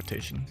don't want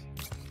rotation.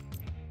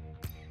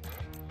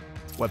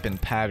 Weapon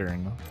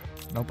pattern.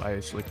 Nope, I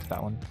just looked at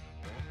that one.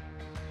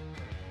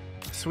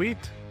 Sweet.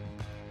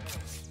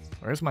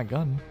 Where's my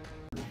gun?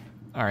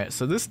 Alright,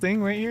 so this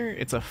thing right here,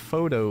 it's a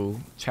photo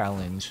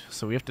challenge.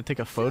 So we have to take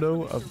a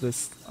photo of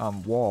this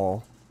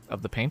wall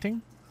of the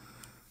painting.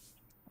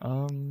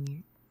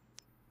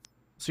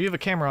 So you have a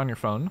camera on your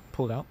phone.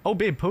 Pull it out. Oh,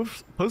 babe,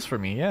 pose for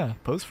me. Yeah,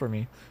 pose for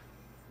me.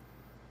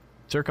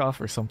 Jerk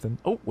off or something.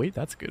 Oh, wait,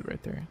 that's good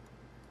right there.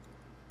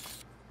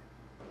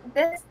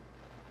 This?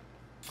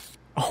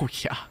 Oh,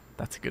 yeah,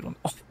 that's a good one.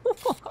 Oh.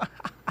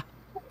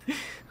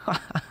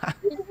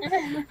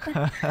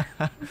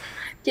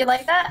 Do you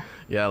like that?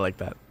 Yeah, I like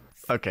that.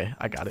 Okay,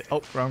 I got it.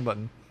 Oh, wrong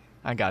button.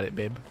 I got it,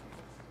 babe.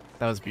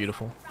 That was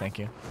beautiful. Thank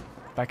you.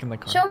 Back in the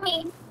car. Show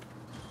me.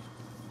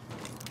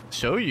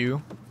 Show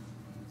you?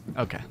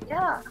 Okay.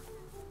 Yeah.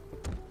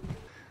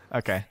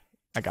 Okay,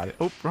 I got it.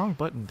 Oh, wrong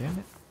button, damn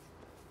it.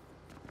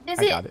 I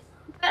got it.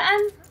 But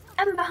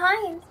I'm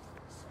behind.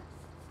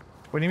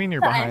 What do you mean you're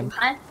But behind?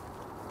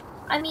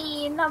 I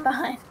mean, not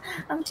behind.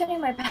 I'm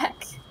turning my back.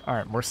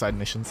 Alright, more side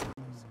missions.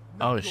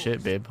 Oh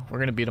shit, babe. We're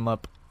gonna beat him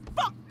up.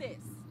 Fuck this.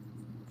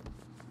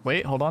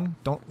 Wait, hold on.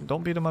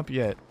 Don't beat him up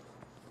yet.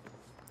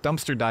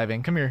 Dumpster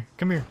diving. Come here.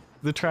 Come here.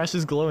 The trash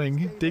is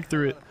glowing. Dig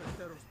through it.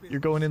 You're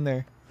going in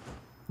there.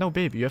 No,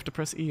 babe, you have to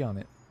press E on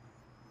it.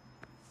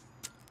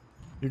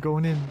 You're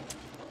going in.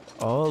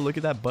 Oh, look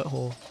at that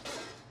butthole.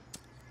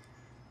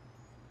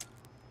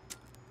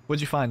 What'd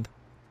you find?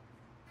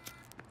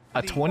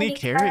 A 20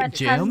 carat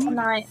gem?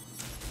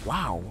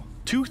 Wow.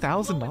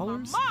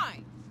 $2,000?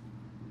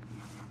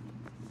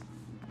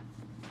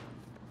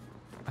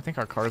 I think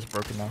our car is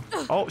broken now.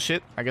 Oh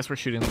shit, I guess we're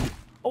shooting them.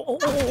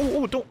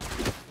 Oh, don't.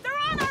 They're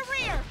on our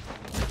rear.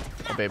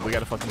 Oh babe, we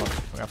gotta fuck them up.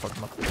 We gotta fuck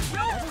them up. No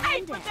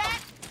pay for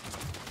that.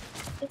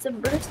 It's a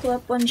burst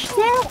weapon.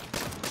 Shit!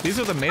 These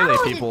are the melee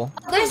people.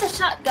 Oh, there's a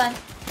shotgun.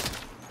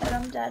 But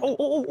I'm dead.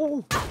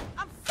 Oh.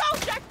 I'm so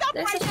jacked up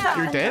There's right a now.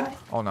 shotgun. You're dead? guy.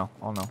 Oh no.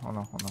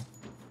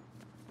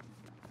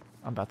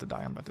 I'm about to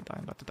die.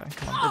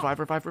 Come on, revive.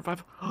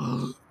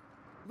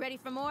 Ready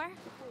for more?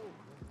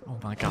 Oh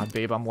my god,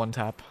 babe, I'm one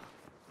tap.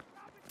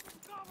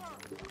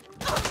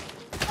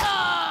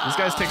 These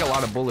guys take a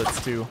lot of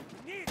bullets too.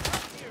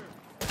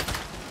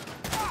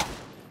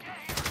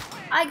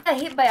 I got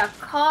hit by a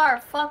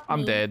car. Fuck me.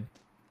 I'm dead.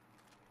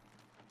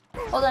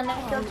 Hold on, let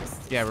me kill this.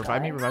 Yeah,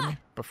 revive me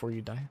before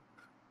you die.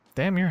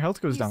 Damn, your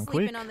health goes down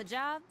quick. Sleeping on the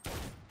job?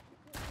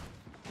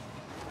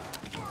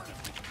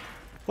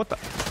 What the?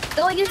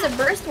 Don't use a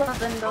burst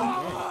weapon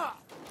though.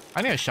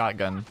 I need a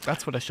shotgun.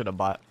 That's what I should have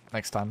bought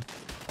next time.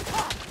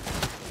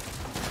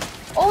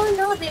 Oh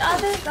no, the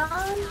other gun.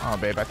 Oh,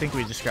 babe, I think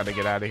we just gotta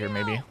get out of here,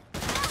 maybe.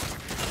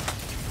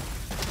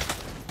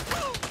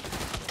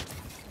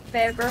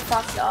 Babe, we're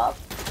fucked up.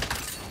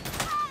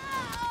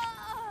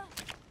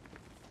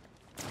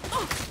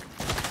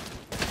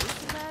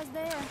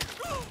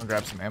 I'll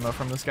grab some ammo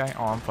from this guy.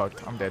 Oh, I'm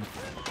fucked. I'm dead.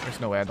 There's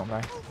no way I don't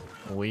die.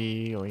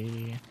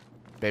 Wee.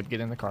 Babe, get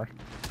in the car.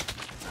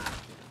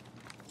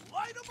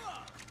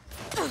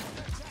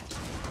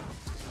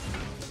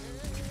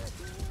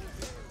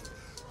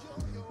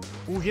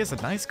 Ooh, he has a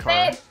nice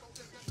car. Babe.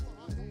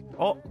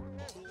 Oh.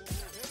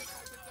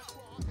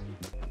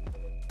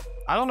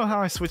 I don't know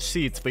how I switched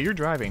seats, but you're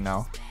driving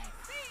now.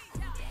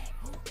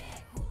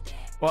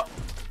 What?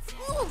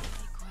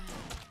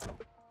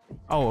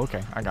 Oh,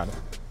 okay. I got it.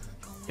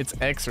 It's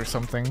X or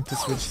something to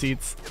switch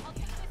seats.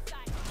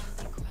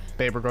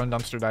 Babe, we're going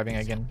dumpster diving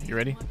again. You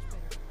ready?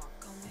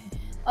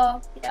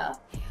 Oh, yeah.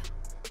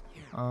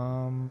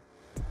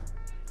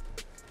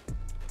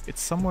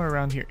 It's somewhere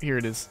around here. Here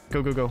it is.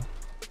 Go. Go.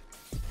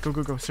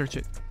 Search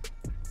it.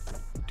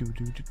 Do.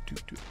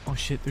 Oh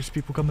shit, there's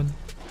people coming.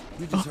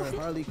 We just heard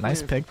Harley Nice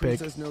Quinn peg. from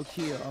Princess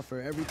Nokia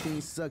offer Everything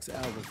Sucks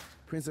album.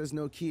 Princess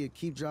Nokia,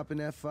 keep dropping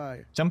that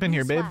fire. Jump in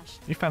here, babe.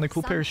 You found a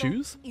cool pair of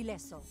shoes?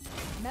 Ileso.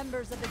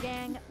 Members of the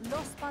gang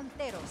Los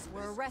Panteros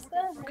were arrested.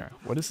 Okay,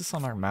 what is this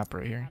on our map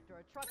right here?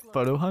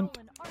 Photo hunt?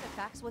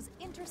 Artifacts was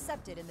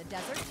intercepted in the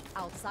desert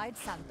outside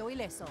Santo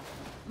Ileso.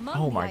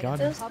 Oh my god.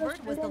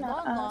 Covered was the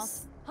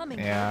long-lost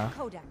Hummingbird Yeah.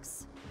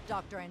 Codex.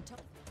 Dr.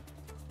 Antonio.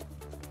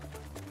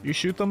 You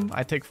shoot them,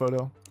 I take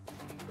photo.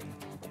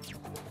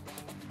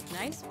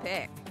 Nice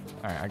pick.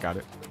 Alright, I got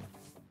it.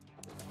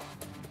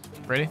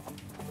 Ready?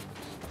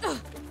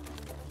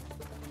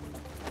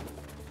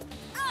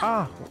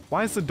 Ah,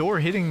 why is the door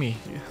hitting me?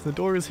 The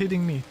door is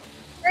hitting me.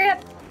 Hurry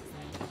up.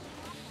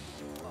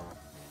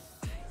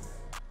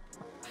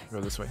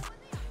 Go this way.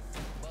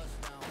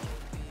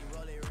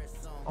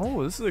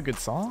 Oh, this is a good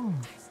song.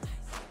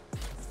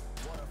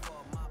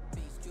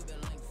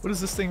 What is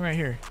this thing right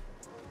here?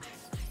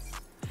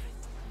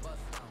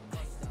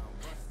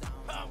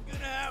 I'm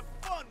gonna have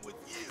fun with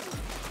you.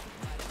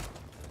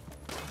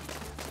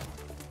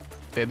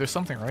 Babe, there's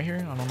something right here.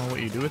 I don't know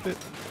what you do with it.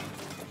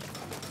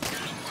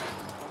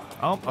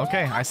 Oh,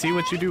 okay. I see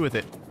what you do with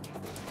it.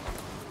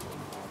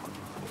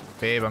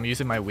 Babe, I'm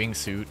using my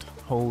wingsuit.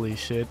 Holy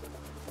shit.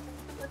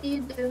 What do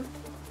you do?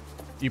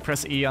 You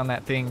press E on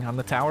that thing on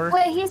the tower.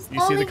 Wait, he's You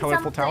see the calling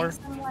colorful tower?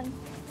 someone.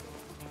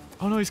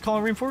 Oh no, he's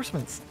calling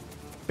reinforcements.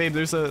 Babe,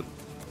 there's the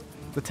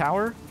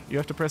tower. You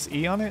have to press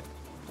E on it,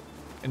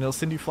 and it'll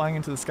send you flying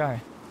into the sky.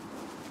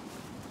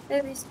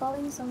 Babe, he's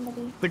calling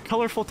somebody. The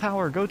colorful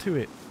tower. Go to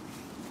it.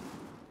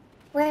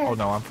 Where? Oh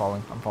no, I'm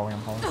falling. I'm falling.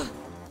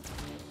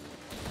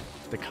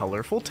 The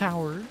colorful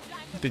tower.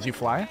 Did you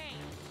fly?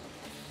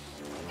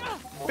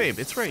 Babe,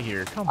 it's right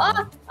here. Come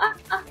on.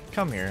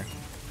 Come here.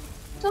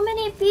 So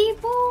many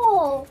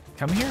people.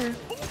 Come here.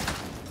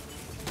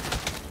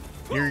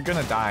 You're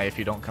gonna die if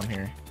you don't come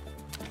here.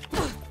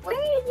 Where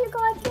did you go?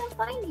 I can't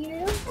find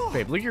you.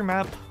 Babe, look at your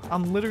map.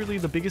 I'm literally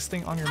the biggest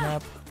thing on your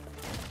map.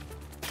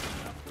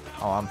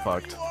 Oh, I'm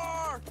fucked.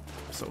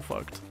 So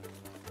fucked.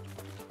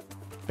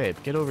 Babe,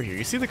 get over here.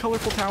 You see the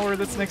colorful tower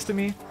that's next to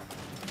me?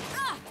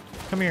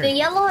 Come here. The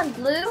yellow and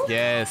blue?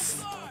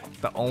 Yes.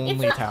 The only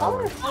It's not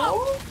tower.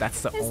 colorful.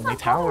 That's the It's only not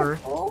tower.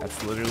 colorful.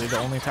 That's literally the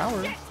only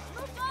tower.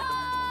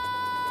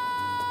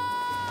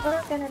 What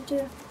are we gonna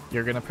do?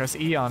 You're gonna press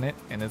E on it,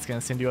 and it's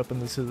gonna send you up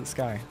into the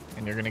sky.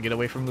 And you're gonna get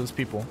away from those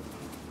people.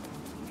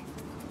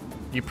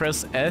 You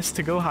press S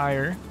to go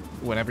higher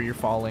whenever you're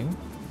falling.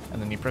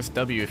 And then you press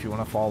W if you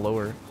want to fall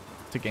lower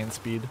to gain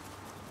speed.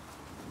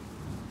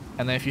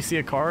 And then if you see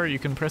a car, you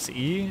can press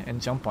E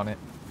and jump on it.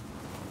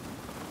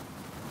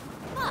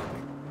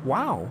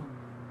 Wow.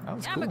 That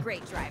was cool. I'm a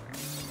great driver.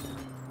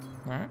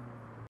 Alright.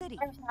 City.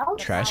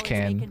 Trash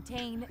can.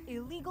 Contain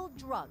illegal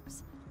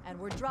drugs and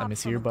were Let dropped me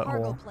see from your a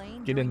cargo butthole.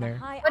 plane Get in during a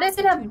there. high What does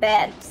it have altitude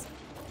beds?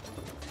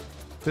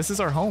 This is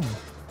our home.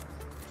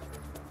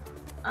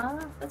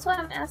 That's why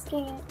I'm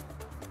asking it.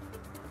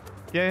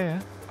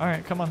 Yeah.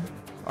 Alright, come on.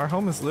 Our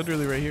home is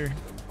literally right here.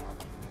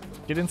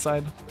 Get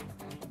inside.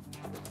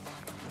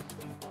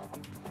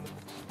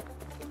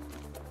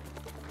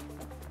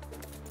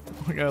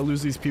 We gotta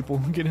lose these people.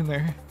 Get in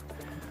there.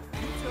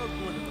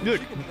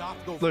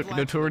 Look,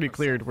 notoriety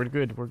cleared. We're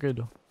good. We're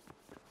good.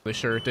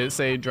 Sure. Did it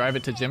say drive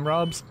it to Jim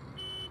Rob's?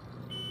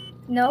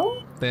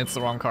 No? Then it's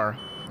the wrong car.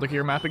 Look at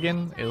your map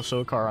again. It'll show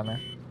a car on there.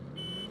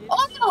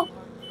 Oh no!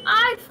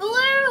 I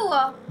flew!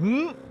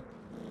 Hmm?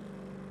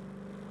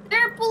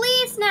 There are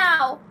police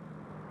now!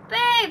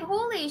 Babe,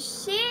 holy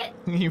shit!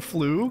 You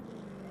flew?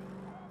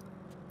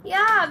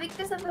 Yeah,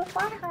 because of the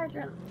fire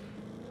hydrant.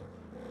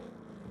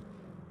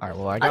 Alright,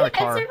 well, I got a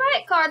car. It's the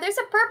right car. There's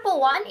a purple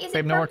one. Is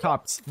Babe, it no more purple?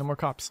 cops. No more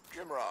cops.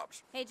 Jim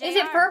Robs. Hey, JR, Is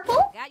it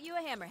purple? Got you a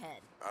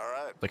hammerhead. All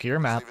right. Look at your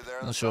map.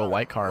 It'll show a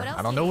white car. What else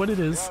I don't do know you what it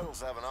The is.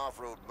 Idols have an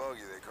off-road buggy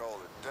they call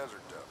the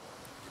Desert Devil.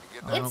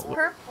 Can you get It's that?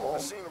 purple. I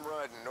seen them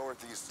riding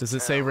northeast. Does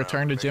it say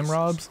return to Jim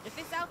Rob's? If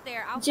it's out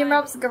there, I'll Jim find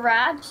Rob's it.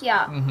 garage?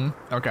 Yeah.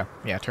 Mm-hmm. Okay.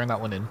 Yeah, turn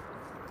that one in.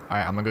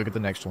 Alright, I'm gonna go get the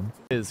next one.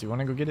 You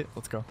wanna go get it?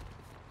 Let's go.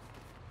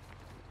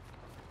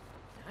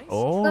 Nice.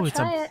 Oh, Go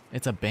try it.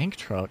 it's a bank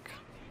truck.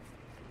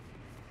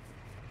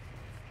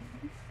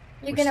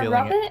 You're We're gonna stealing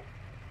rub it. it?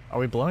 Are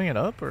we blowing it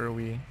up or are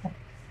we...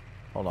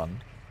 Hold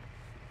on.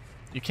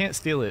 You can't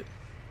steal it.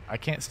 I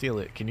can't steal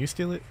it. Can you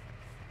steal it?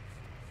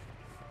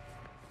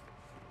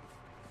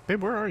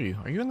 Babe, where are you?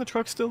 Are you in the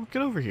truck still?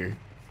 Get over here.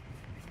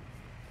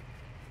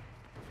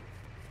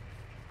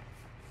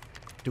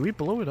 Do we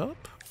blow it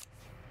up?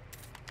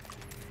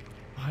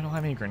 Oh, I don't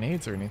have any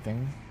grenades or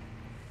anything.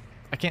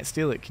 I can't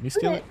steal it. Can you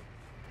steal it?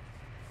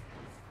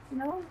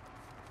 No.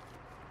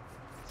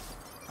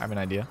 I have an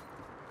idea.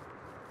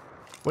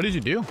 What did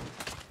you do?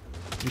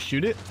 You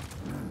shoot it?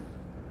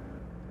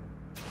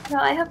 No,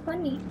 I have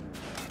money.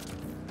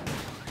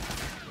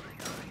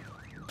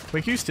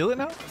 Wait, can you steal it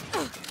now?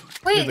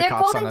 Wait, Dude, the they're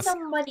cops on calling us.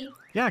 somebody.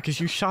 Yeah, because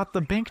you shot the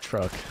bank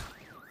truck.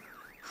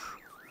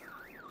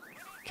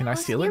 Can I I'll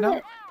steal it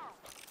now?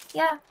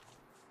 Yeah.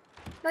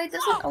 No, it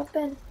doesn't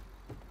open.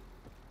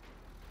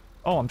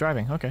 Oh, I'm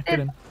driving. Okay, get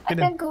in. I Get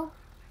can in. go.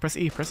 Press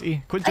E, press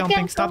E. Quit I jumping.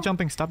 can't Stop go.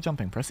 jumping. Stop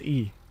jumping. Press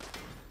E.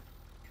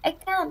 I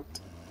can't.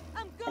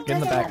 Get in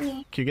the back.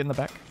 Can you get in the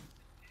back?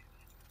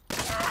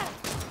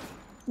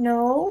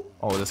 No.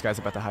 Oh, this guy's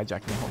about to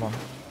hijack me. Hold on.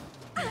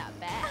 Not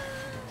bad.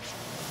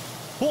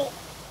 Oh!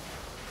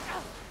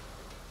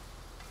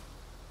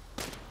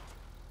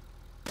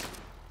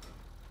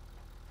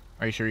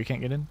 Are you sure you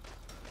can't get in?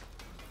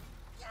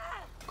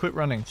 Quit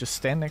running. Just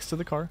stand next to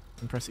the car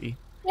and press E.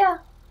 Yeah.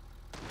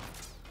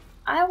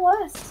 I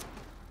was.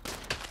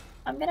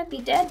 I'm gonna be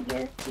dead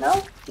here.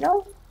 No,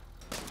 no,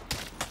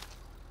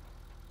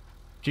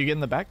 Can you get in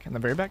the back? In the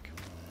very back?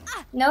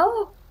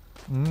 no.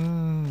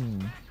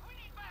 Mmm.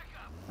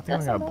 I think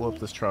That's I gotta blow annoying. up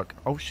this truck.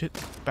 Oh shit.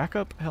 Back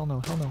up. Hell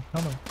no, hell no,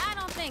 hell no. I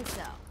don't think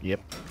so.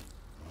 Yep.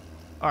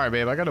 Alright,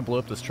 babe. I gotta blow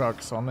up this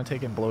truck, so I'm gonna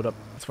take it and blow it up.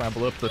 That's why I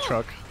blew up the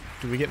truck.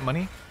 Do we get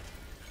money?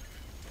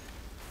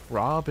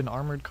 Rob an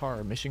armored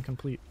car. Mission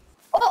complete.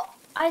 Oh,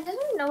 I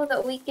didn't know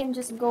that we can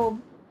just go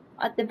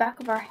at the back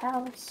of our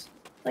house.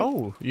 Like,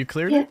 Oh, you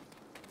cleared yeah. it?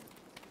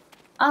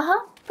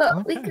 Uh-huh.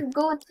 But we Okay. could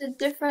go to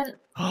different...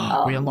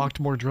 We unlocked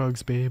more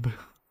drugs, babe.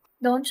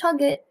 Don't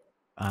chug it.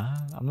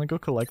 I'm gonna go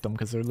collect them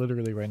because they're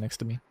literally right next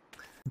to me.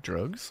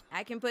 Drugs?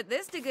 I can put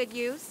this to good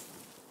use.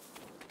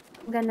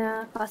 I'm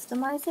gonna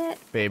customize it.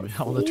 Babe,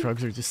 all the See?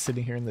 drugs are just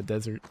sitting here in the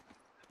desert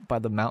by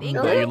the mountain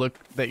Really?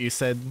 that you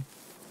said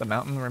the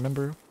mountain,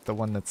 remember? The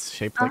one that's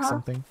shaped like Uh-huh.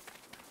 something.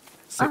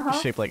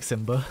 Shaped like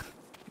Simba.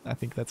 I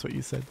think that's what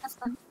you said. That's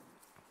fine.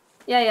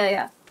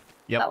 Yeah.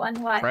 Yep. That one.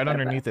 Why? Right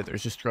underneath it,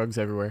 there's just drugs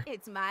everywhere.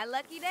 It's my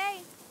lucky day.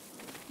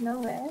 No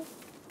way.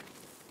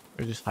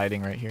 They're just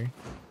hiding right here.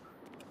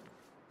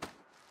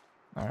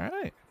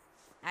 Alright.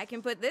 I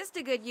can put this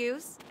to good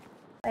use.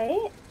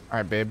 Wait.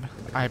 Alright, babe.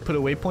 I put a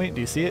waypoint.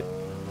 Do you see it?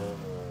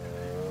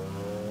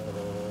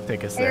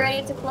 Take us Are you there.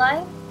 ready to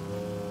fly?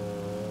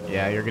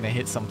 Yeah, you're gonna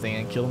hit something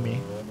and kill me.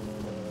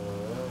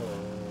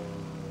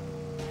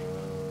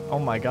 Oh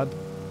my god.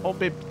 Oh,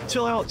 babe,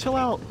 chill out, chill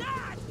out.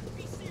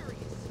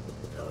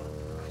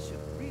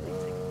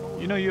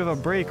 You know you have a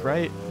brake,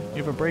 right?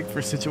 You have a brake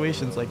for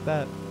situations like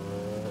that.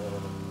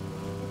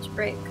 Which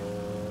break?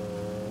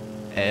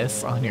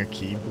 S on your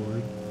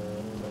keyboard.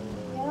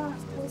 Yeah,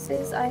 this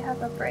is I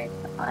have a break.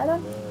 I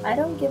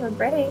don't give a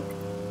break.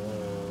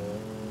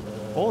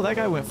 Oh, that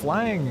guy went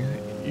flying.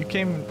 You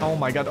came. Oh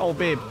my god. Oh,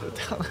 babe.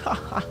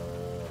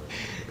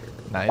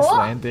 Nice Oh,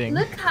 landing.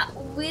 Look how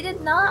we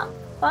did not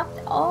fuck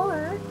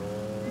our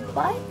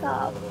bike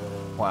up.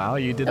 Wow,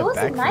 you did It a was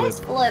a nice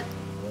backflip. flip.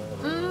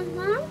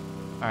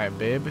 Mm-hmm. Alright,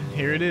 babe.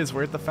 Here it is.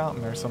 We're at the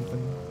fountain or something.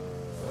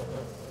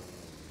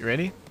 You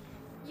ready?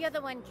 You're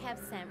the one Kev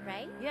sent,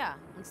 right? Yeah,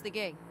 what's the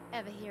gig?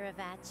 Ever hear of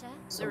Atcha?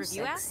 The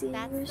review app? sexy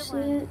That's and the shit.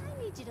 one.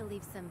 I need you to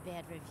leave some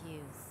bad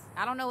reviews.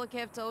 I don't know what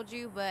Kev told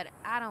you, but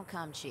I don't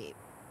come cheap.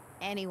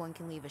 Anyone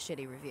can leave a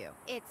shitty review.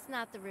 It's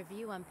not the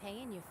review I'm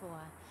paying you for.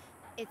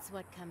 It's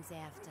what comes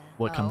after.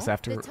 What comes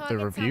after The the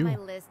targets on my review?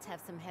 list have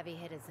some heavy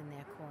hitters in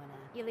their corner.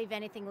 You leave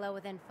anything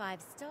lower than 5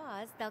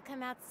 stars, they'll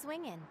come out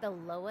swinging. The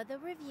lower the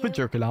review, Quit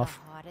jerking off.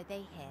 the harder they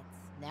hit.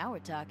 Now we're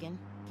talking.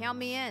 Count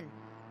me in.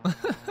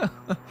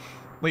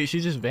 Wait, she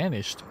just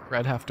vanished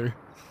right after.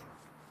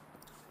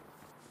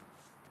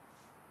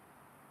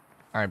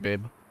 Alright,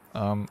 babe.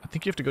 I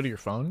think you have to go to your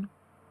phone.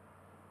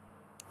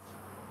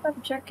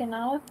 I'm jerking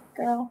off,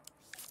 girl.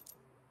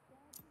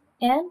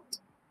 And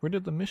Where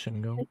did the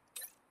mission go?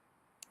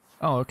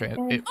 Oh, okay.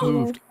 Oh, It oh,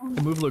 moved. oh.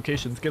 It moved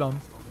locations. Get on.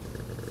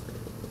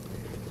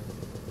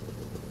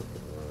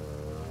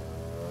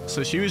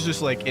 So she was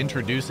just like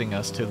introducing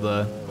us to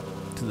the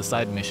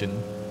side mission,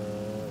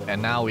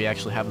 and now we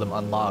actually have them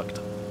unlocked.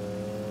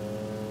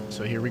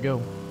 So here we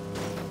go.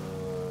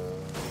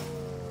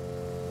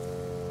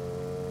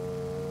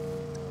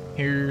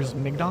 Here's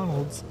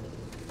McDonald's.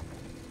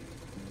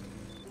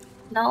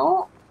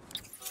 no,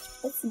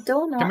 it's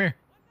donut. Come here.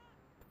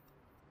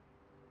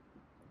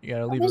 You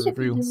gotta I leave a wish I could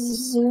review.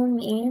 just zoom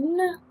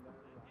in.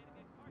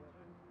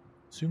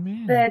 Zoom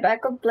in. Babe, I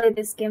could play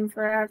this game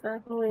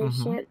forever. Holy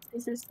Mhm. shit,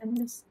 this is the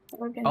best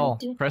we're gonna Oh,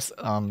 do. press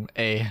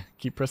A.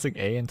 Keep pressing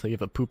A until you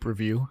have a poop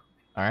review.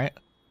 Alright?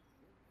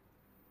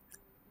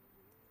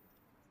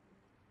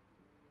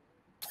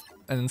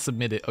 And then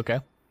submit it, okay?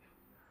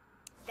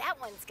 That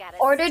one's got a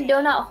Ordered stick.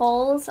 donut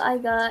holes, I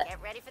got.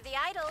 Get ready for the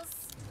idols.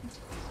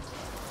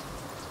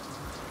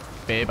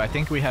 Babe, I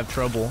think we have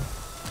trouble.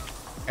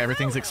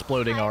 Everything's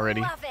exploding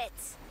already. Love it.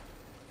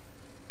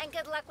 And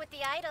good luck with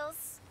the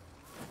idols.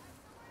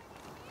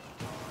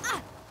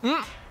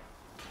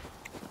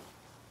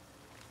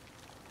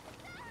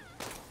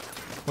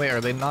 Wait,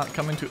 are they not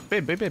coming to-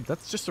 Babe,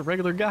 that's just a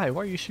regular guy.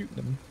 Why are you shooting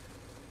him?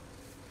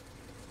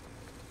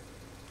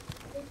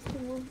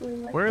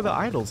 Where are the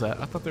idols at?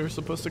 I thought they were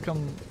supposed to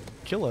come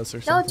kill us or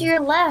No, something. to your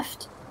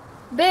left.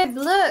 Babe,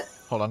 look.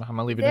 Hold on, I'm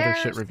gonna leave another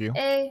shit There's review.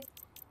 a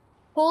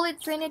Holy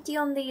Trinity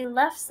on the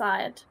left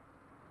side.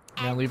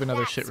 I'm gonna leave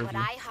another shit That's what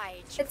review. I hired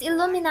you. It's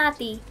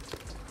Illuminati.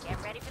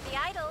 Get ready for the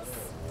idols.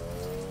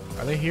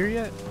 Are they here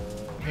yet?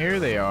 Here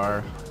they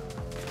are.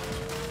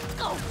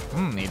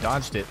 He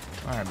dodged it.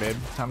 Alright, babe.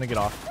 Time to get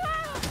off.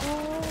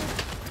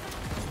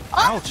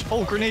 Ouch!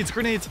 Oh, grenades!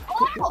 Babe,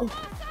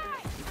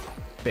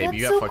 That's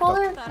you got so fucked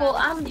up. colorful.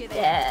 I'm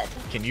dead.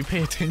 Can you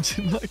pay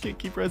attention? I can't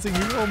keep pressing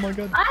you. Oh my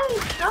god. I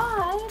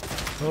died.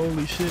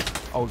 Holy shit.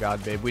 Oh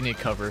god, babe. We need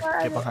cover.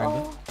 Get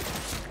behind it.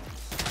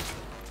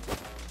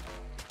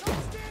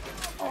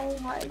 Oh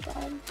my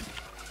god.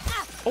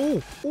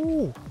 Oh!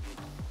 Oh!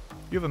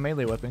 You have a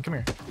melee weapon. Come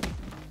here.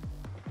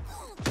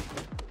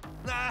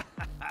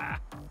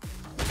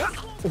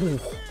 Oh.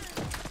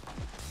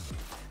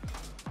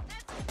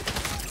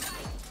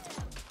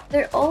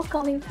 They're all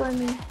coming for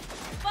me.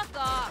 Fuck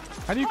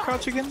off. How do you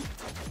crouch again?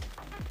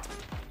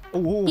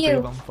 Oh, Q.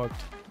 babe, I'm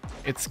fucked.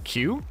 It's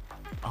Q?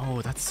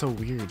 Oh, that's so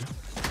weird.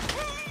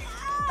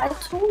 I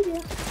told you.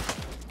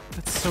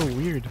 That's so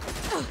weird.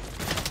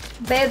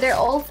 Babe, they're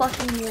all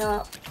fucking me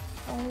up.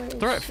 Holy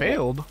Threat shit.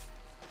 failed.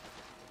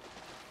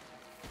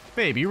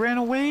 Babe, you ran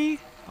away?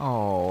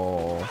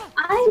 Oh.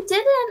 I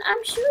didn't.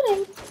 I'm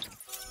shooting.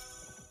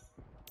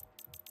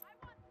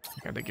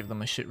 I gotta give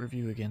them a shit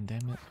review again,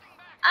 damn it.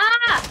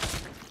 Ah!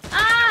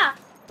 Ah!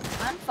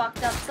 I'm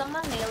fucked up.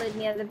 Someone nailed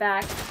me at the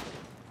back.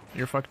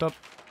 You're fucked up?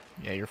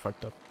 Yeah, you're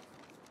fucked up.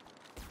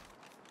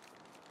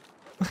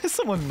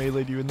 Someone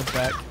meleeed you in the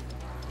back.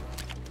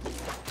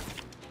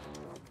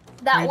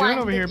 That you one doing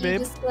over that here, you babe?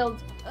 just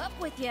killed. Up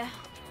with you.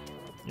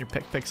 Your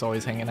peck's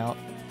always hanging out.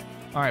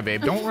 Alright,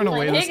 babe, don't run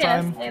away I this hate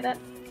us, time. say that.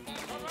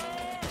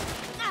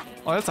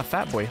 Oh, that's a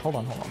fat boy. Hold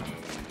on.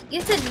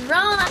 You said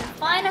run,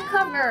 find a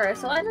cover.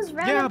 So I just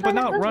ran. Yeah, and but found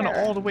a not run cover.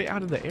 all the way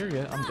out of the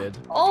area. I'm dead.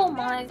 Oh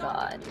my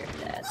god, you're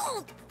dead.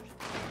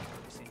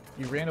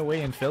 You ran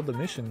away and failed the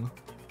mission.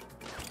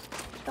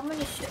 Someone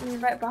just shot me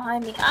right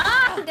behind me.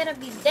 Ah, I'm gonna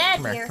be dead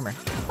Come here, here. come here.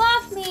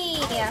 Fuck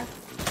me.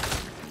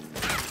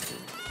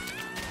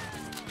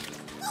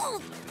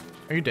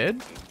 Are you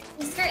dead?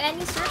 Is there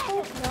any circle?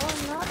 No,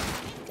 I'm not.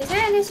 Is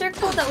there any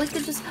circle that we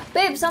could just...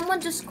 Babe, someone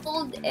just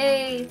called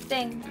a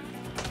thing.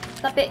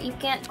 Stop it, you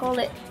can't call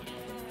it.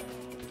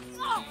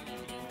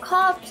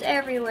 Cops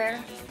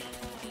everywhere.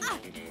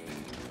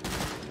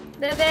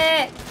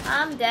 Baby,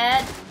 I'm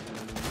dead.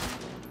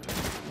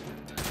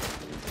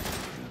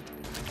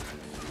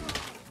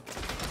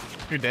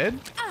 You're dead?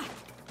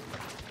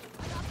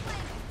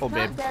 Oh,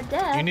 Not babe.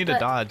 dead, You need to but-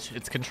 dodge.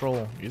 It's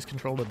control. Use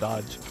control to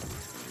dodge.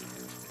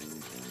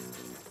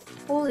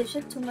 Holy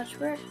shit, too much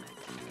work.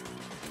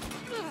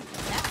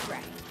 That's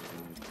right.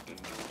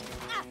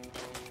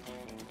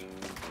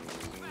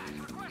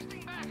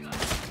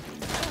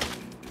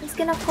 He's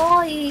gonna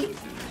call you.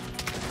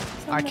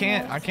 I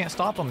can't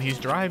stop him. He's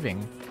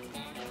driving.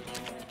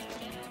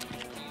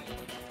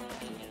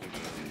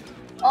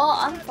 Oh,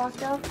 I'm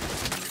fucked up.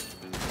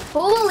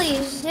 Holy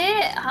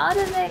shit, how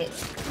did they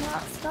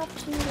not stop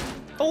shooting?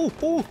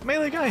 Oh,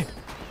 melee guy.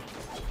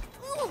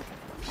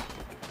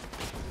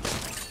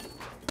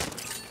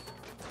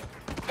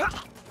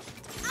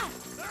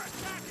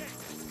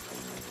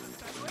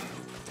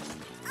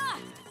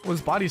 Well,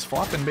 his body's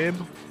flopping, babe.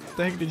 What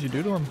the heck did you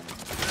do to him?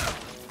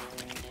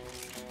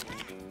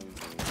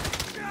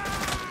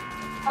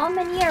 How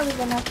many are we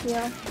gonna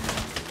kill?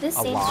 This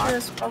A lot. intro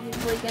is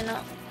probably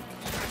gonna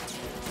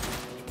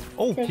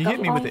Oh, take he a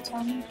hit me with long it.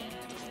 time.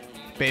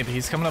 Babe,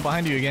 he's coming up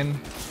behind you again.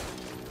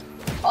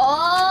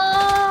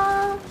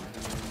 Oh,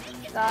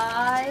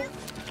 guys,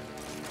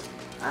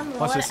 I'm low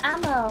Watch on this.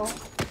 ammo.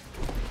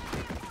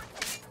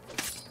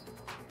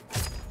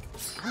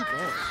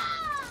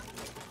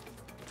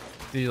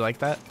 Did you like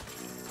that?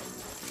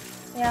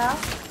 Yeah.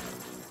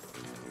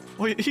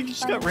 Oh, he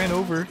just got ran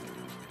over.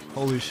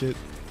 Holy shit.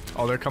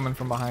 Oh, they're coming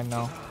from behind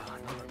now.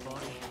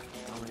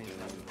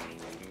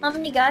 How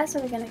many guys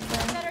are we gonna kill?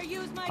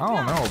 I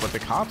don't know, but the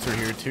cops are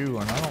here too,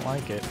 and I don't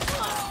like it.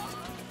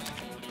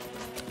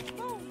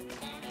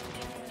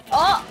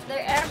 Oh,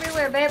 they're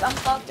everywhere, babe. I'm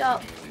fucked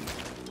up.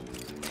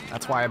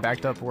 That's why I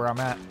backed up where I'm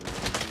at.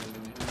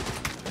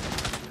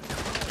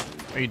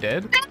 Are you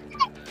dead?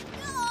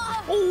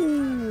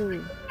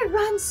 Oh!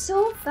 Run I'm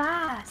so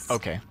fast.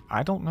 Okay,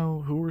 I don't know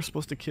who we're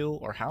supposed to kill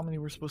or how many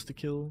we're supposed to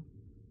kill.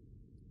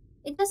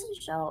 It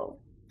doesn't show.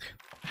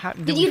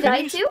 Did you die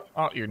finish? too?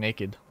 Oh, you're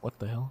naked. What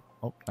the hell?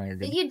 Oh, now you're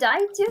good. Did you die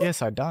too?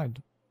 Yes, I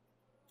died.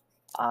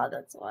 Oh,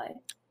 that's why.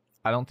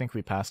 I don't think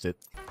we passed it.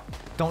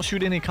 Don't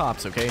shoot any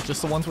cops, okay?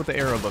 Just the ones with the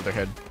arrow above their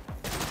head.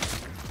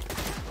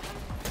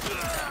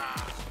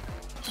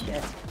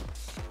 Shit.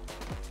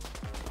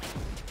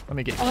 Let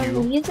me get Oh, the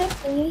Q. music,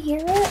 can you hear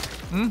it?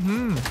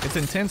 Mm-hmm. It's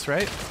intense,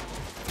 right?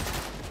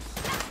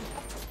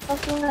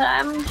 Fucking,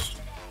 I'm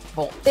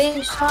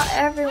being shot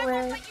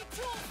everywhere.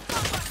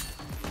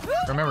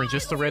 Remember,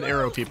 just the red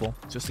arrow people.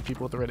 Just the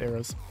people with the red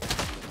arrows.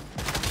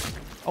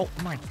 Oh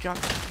my god.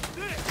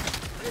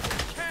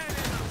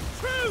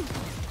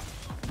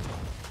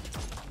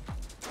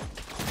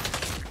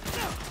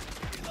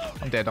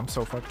 I'm dead. I'm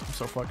so fucked. I'm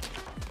so fucked.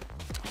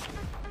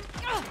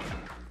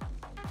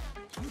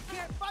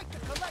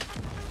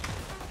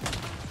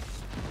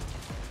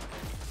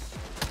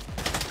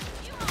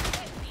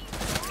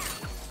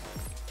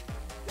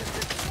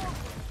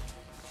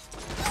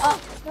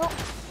 Oh, no.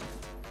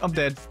 I'm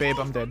dead, babe.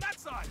 I'm dead.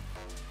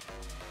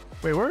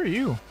 Wait, where are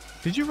you?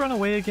 Did you run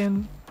away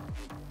again?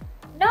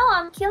 No,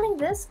 I'm killing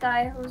this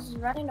guy who's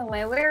running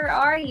away. Where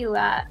are you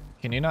at?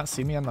 Can you not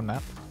see me on the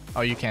map?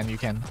 Oh, you can. You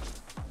can.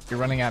 You're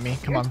running at me.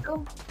 Come on.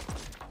 So...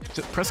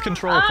 Just press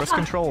control. Ah! Press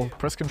control.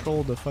 Press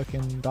control to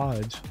fucking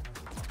dodge.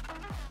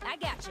 I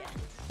gotcha.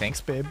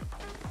 Thanks, babe.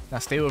 Now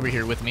stay over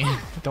here with me.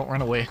 Don't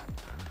run away.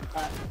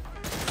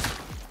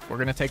 We're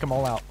gonna take them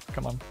all out.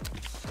 Come on.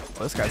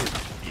 Oh, this guy's...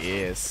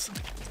 Yes.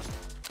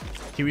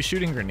 He was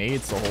shooting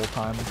grenades the whole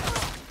time.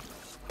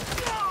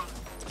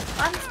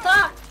 I'm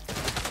stuck.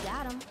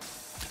 Got him.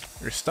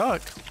 You're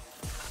stuck?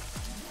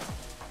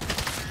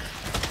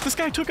 This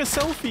guy took a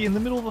selfie in the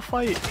middle of a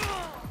fight.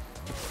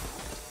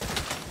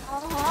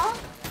 Uh-huh.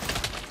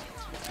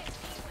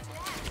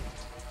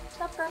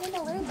 Stop running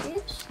away,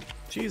 bitch.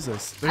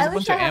 Jesus. There's a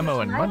bunch of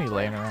ammo and money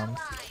laying around.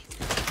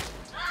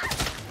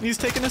 He's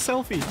taking a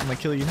selfie. I'm gonna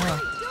kill you now.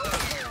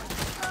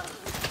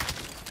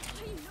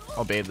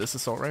 Oh, babe, this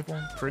assault rifle?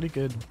 Pretty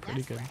good.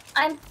 Pretty good.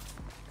 I'm...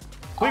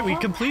 Wait, we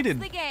completed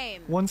The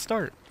game. one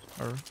start.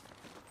 Or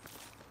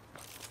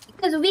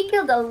Because we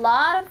killed a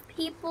lot of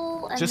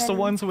people and just then... the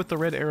ones with the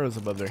red arrows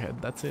above their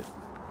head. That's it.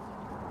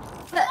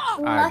 But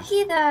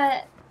lucky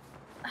that...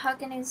 How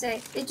can I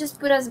say? They just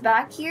put us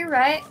back here,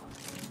 right?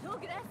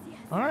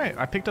 Alright,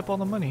 I picked up all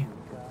the money.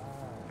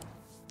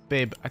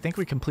 Babe, I think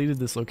we completed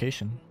this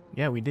location.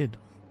 Yeah, we did.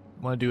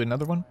 Want to do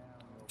another one?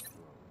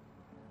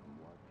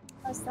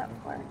 What's that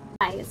for?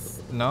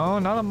 Nice. No,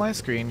 not on my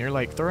screen. You're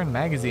like throwing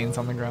magazines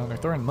on the ground or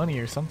throwing money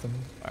or something.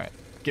 Alright,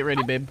 get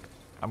ready, babe.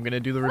 I'm gonna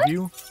do the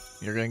review.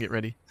 You're gonna get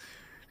ready.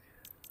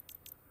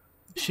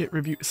 Shit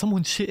review.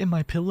 Someone shit in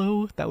my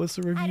pillow? That was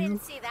the review? I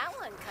didn't see that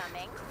one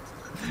coming.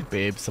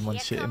 Babe, someone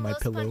Here shit in come my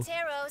Los pillow.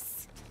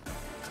 Panteros.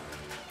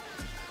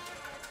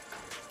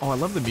 Oh, I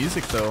love the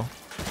music though.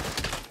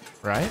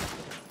 Right?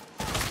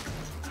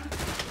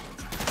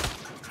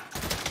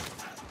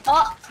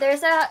 Oh,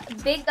 there's a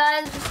big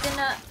guy just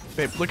gonna...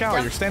 Babe, look out.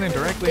 You're standing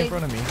directly in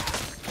front of me.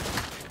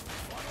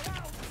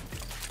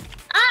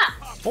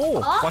 Ah! Oh,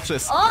 watch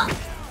this. Oh!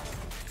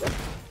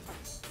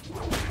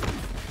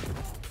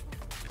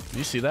 Did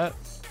you see that?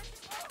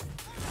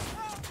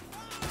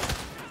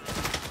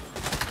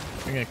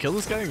 You're gonna kill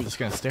this guy or you're just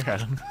gonna stare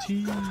at him?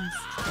 Jeez.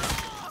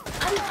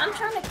 I'm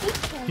trying to keep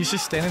him. He's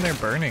just standing there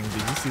burning. Did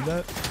you see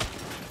that?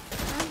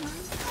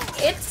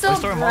 It's so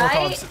throwing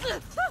bright.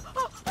 Molotovs.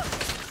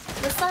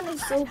 The sun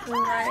is so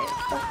bright.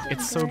 Fucking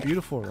It's so bright.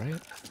 beautiful,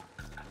 right?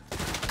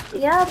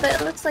 Yeah, but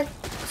it looks like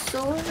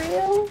so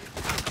real.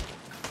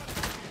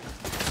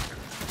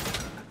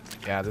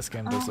 Yeah, this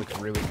game does look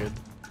really good.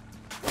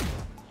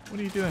 What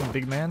are you doing,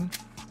 big man?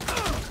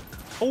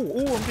 Oh,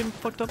 I'm getting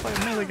fucked up by a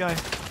melee guy.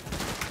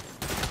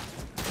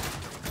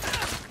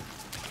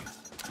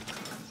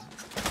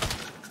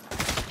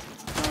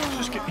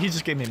 He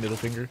just gave me a middle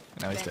finger,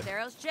 and now he's dead.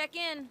 Panteros check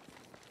in,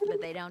 but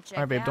they don't check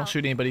Alright, babe, out. don't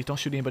shoot anybody. Don't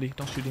shoot anybody.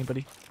 Don't shoot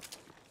anybody.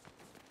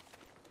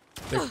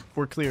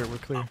 We're clear. We're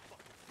clear.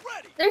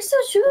 They're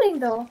still shooting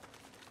though.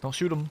 Don't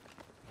shoot them.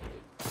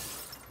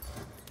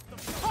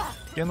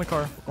 Get in the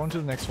car. We're going to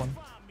the next one.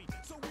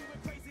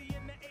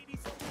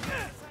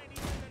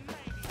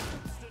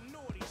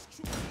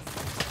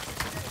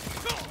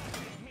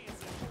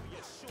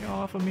 Get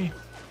off of me.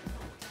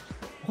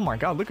 Oh my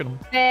god, look at him.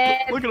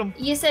 Look at him.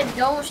 You said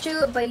don't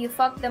shoot, but you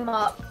fucked them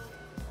up.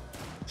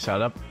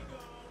 Shut up.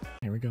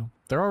 Here we go.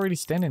 They're already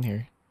standing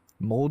here.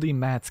 Moldy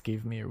Mats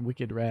gave me a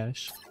wicked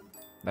rash.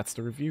 That's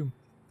the review.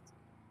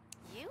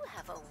 You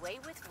have a way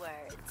with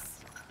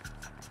words.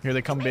 Here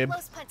they come, babe.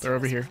 They're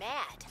over here.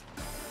 Mad.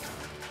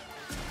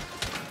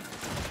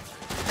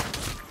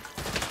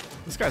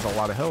 This guy's a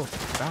lot of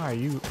health. Ah,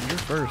 you're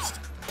first.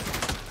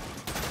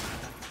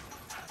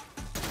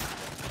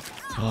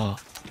 Oh.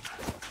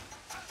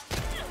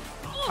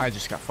 I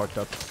just got fucked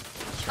up.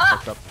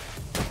 Fucked up.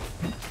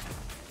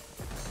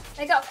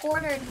 I got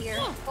cornered here.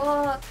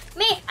 Oh,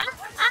 me!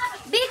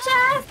 Bitch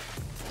ass!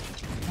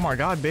 Oh my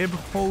god, babe.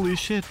 Holy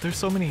shit, there's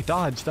so many.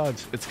 Dodge,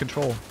 dodge. It's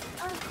control.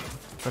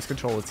 Press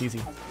control, it's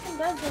easy.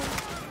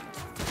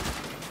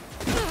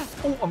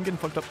 Oh, I'm getting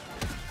fucked up.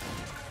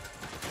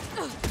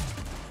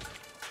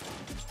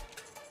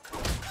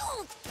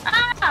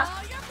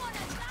 Ah!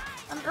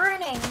 I'm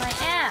burning my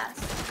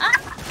ass. Ah!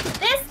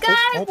 This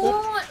guy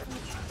won't...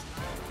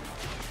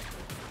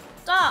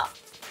 Stop.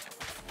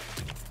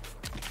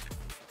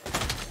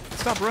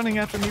 Stop running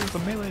after me with the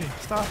melee.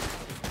 Stop.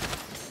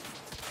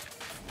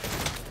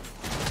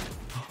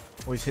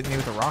 Oh, he's hitting me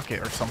with a rocket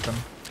or something.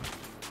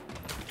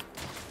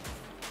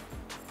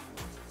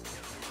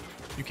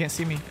 You can't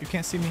see me. You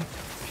can't see me.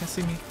 You can't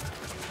see me.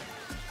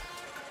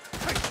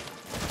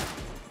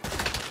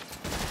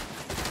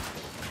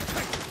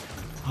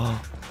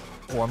 Oh,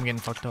 I'm getting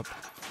fucked up.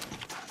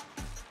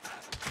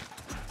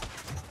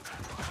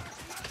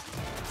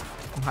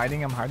 I'm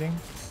hiding. I'm hiding.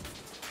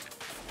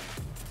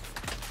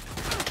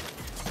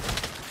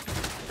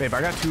 Babe,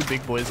 I got 2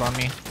 big boys on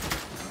me.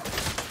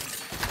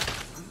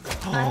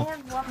 I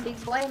have one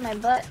big boy in my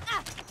butt.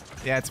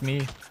 Yeah, it's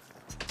me.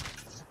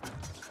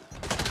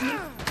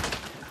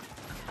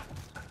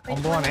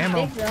 I'm low on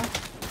ammo.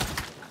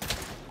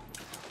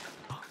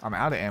 I'm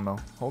out of ammo.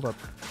 Hold up.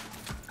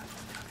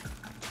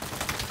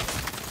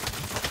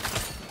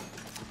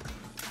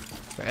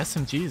 The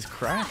SMG is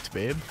cracked,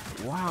 babe.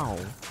 Wow.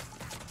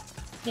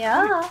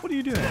 Yeah. What are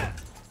you doing?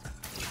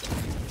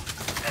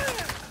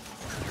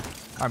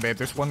 Alright, babe,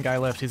 there's one guy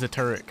left. He's a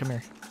turret. Come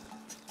here.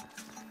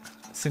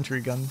 Sentry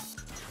gun.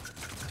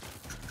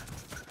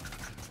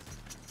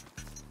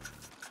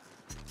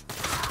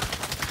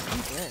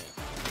 Good.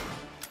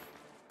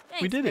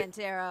 We did it.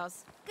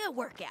 Panteros. Good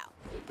workout.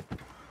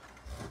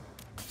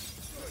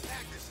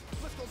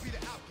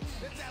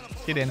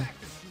 Get in.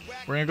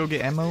 We're gonna go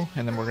get ammo,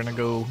 and then we're gonna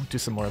go do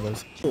some more of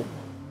those.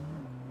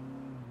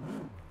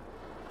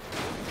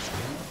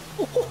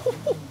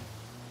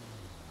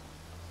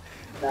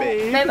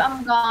 Babe,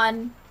 I'm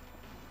gone.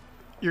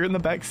 You're in the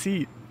back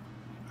seat.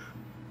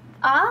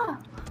 Ah.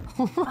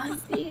 I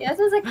see. I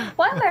was like,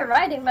 why am I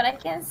riding but I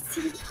can't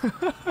see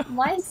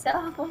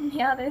myself on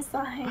the other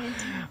side?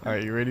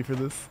 Alright, you ready for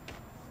this?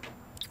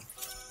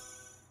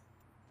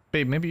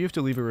 Babe, maybe you have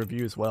to leave a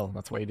review as well.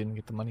 That's why you didn't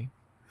get the money.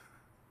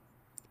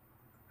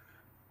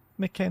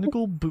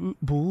 Mechanical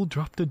bull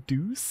dropped a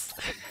deuce?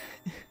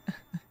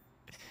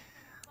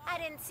 I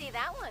didn't see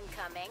that one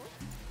coming.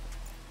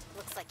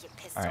 Looks like you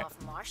pissed off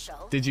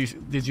Marshall. Did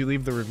you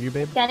leave the review,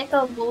 babe?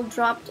 Mechanical bull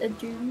dropped a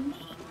douche.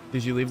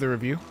 Did you leave the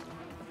review?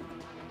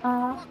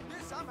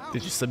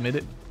 Did you submit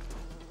it?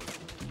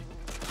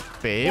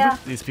 Babe, yeah.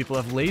 These people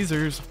have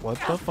lasers. What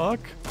the fuck?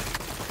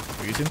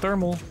 We're using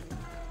thermal.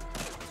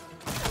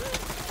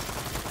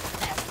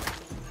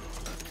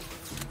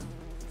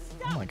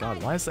 Oh my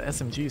god, why is the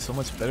SMG so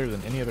much better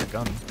than any other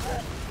gun?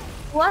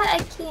 What? I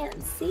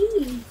can't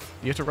see.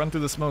 You have to run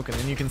through the smoke and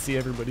then you can see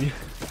everybody.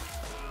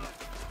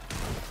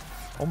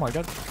 Oh my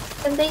god.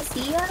 Can they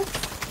see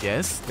us?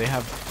 Yes, they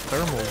have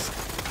thermals.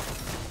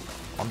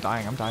 I'm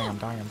dying, I'm dying, I'm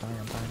dying, I'm dying,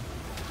 I'm dying.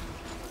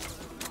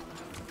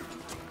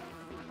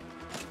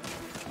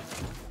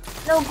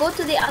 No, go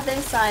to the other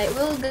side.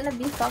 We're gonna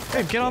be fucked up.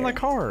 Hey, get on here. the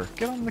car.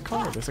 Get on the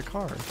car. There's a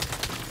car.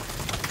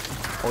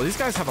 Oh, these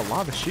guys have a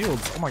lot of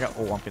shields. Oh my god.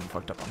 Oh, I'm getting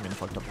fucked up. I'm getting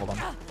fucked up. Hold on.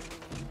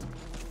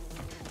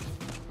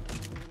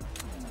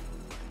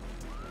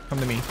 Come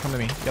to me. Come to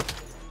me. Yep.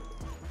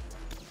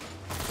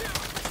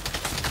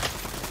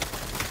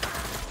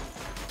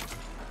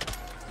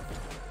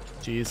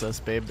 Jesus,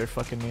 babe. They're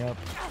fucking me up.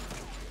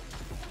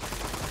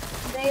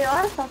 They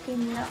are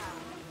fucking me up.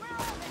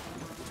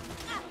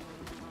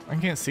 I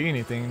can't see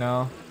anything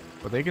now,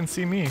 but they can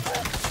see me.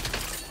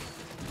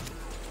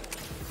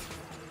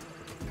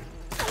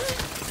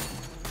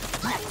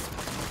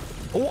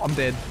 Oh, I'm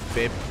dead.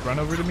 Babe, run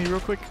over to me real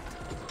quick.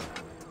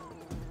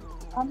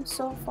 I'm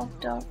so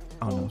fucked up.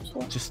 Oh no.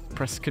 Shit. Just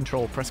press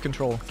control. Press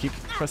control. Keep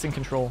pressing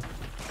control.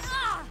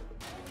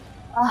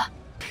 Ah.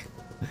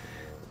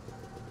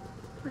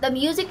 The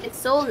music is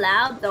so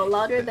loud though,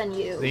 louder than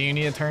you. Then you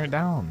need to turn it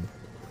down.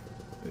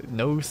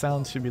 No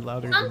sound should be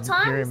louder than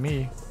Sometimes. hearing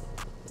me.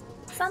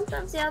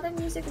 Sometimes the other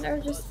musics are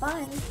just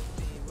fine.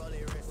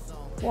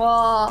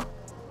 Whoa.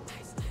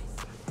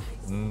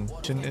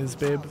 Chin is,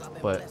 babe,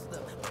 but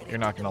you're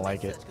not gonna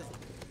like it.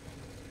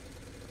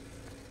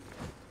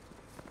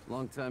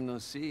 Long time no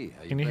see.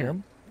 How Can you hear been?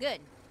 him? Good.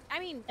 I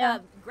mean,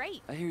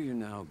 great. I hear you're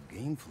now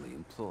gainfully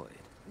employed.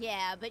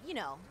 Yeah, but you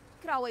know,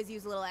 could always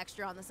use a little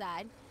extra on the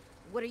side.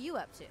 What are you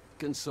up to?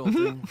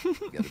 Consulting.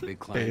 Got a big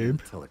client in the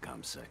Babe.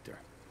 telecom sector.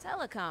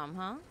 Telecom,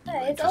 huh?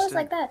 Yeah, it's always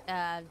like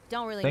that.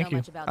 Don't really Thank know you.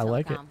 much about I telecom.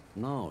 like it.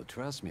 No,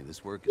 trust me,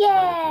 this work is right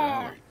up your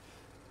Yeah. alley.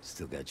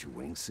 Still got your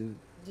wingsuit?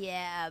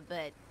 Yeah,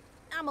 but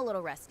I'm a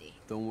little rusty.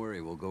 Don't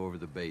worry, we'll go over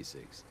the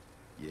basics.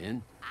 You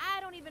in? I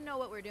don't even know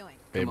what we're doing.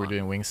 Babe, Come we're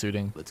on. doing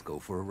wingsuiting. Let's go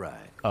for a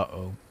ride.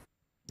 Uh-oh.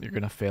 You're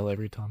gonna fail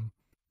every time.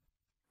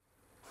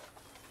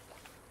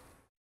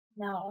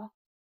 No,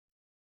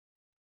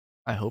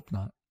 I hope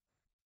not.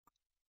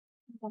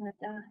 I'm gonna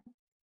die.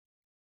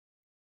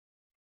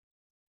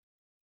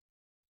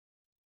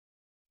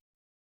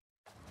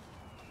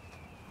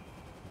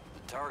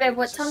 target Babe,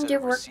 what is a time set do you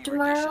of work receiver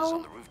dishes tomorrow?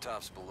 on the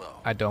rooftops below.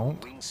 I don't.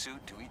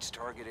 Wingsuit to each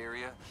target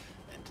area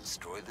and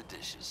destroy the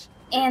dishes.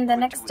 And the Equipped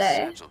next with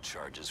day. satchel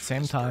charges for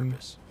Same this time.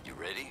 purpose. You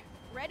ready?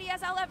 Ready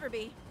as I'll ever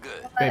be.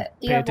 Good. Babe, Do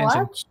you pay have attention.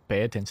 watch?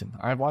 Pay attention.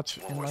 I watch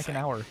One in more like an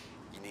thing. hour.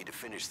 You need to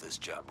finish this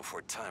job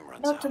before time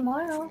runs No, out.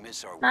 tomorrow. If we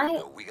miss our Night.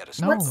 window, we gotta No.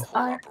 stop the What's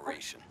whole our-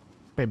 operation.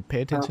 Babe,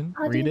 pay attention.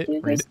 how do Read you it.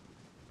 do Read this? it.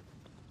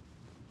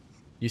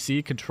 You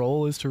see,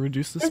 control is to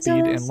reduce the This speed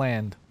and is-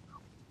 land.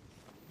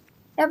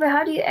 Yeah, but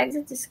how do you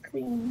exit the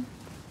screen?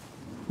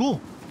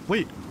 Cool.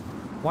 Wait.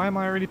 Why am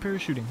I already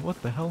parachuting?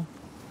 What the hell?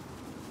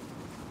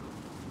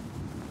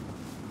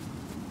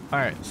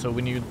 Alright, so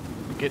when you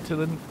get to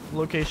the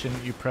location,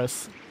 you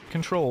press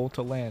control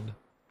to land.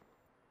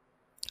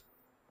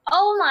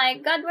 Oh my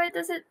god, where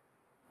does it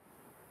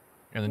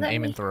And then Let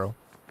aim me- and throw.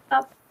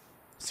 up?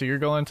 So you're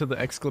going to the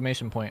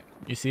exclamation point.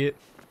 You see it?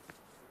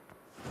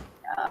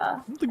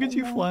 Look at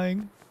you no.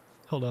 flying.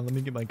 Hold on, let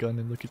me get my gun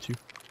and look at you.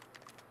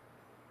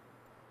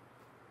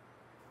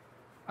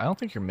 I don't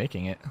think you're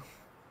making it.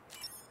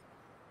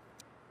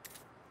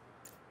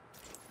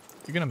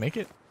 You're gonna make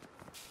it?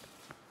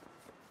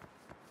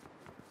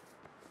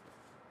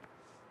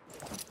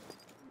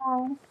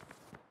 No.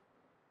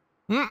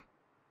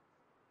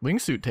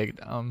 Wingsuit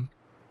takedown.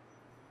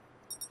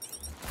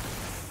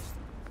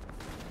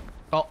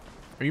 Oh,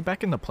 are you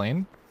back in the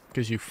plane?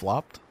 Because you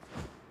flopped?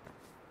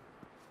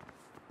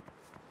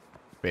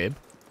 Babe?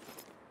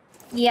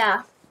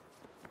 Yeah.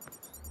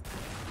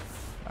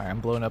 Alright,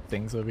 I'm blowing up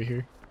things over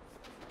here.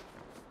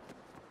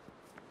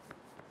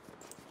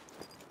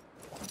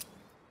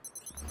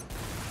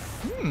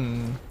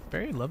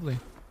 Very lovely.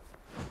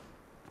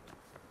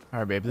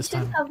 Alright, babe, this should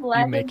time have you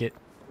landed make it.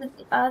 to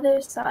the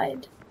other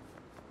side.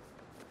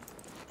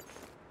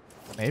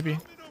 Maybe.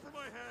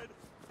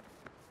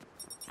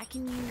 I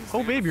can use.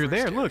 Oh, babe, you're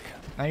there. Look.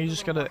 Now you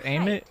just gotta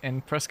aim it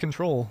and press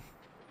control.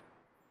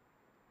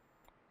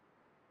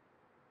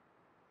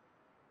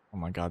 Oh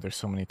my god, there's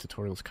so many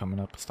tutorials coming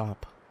up.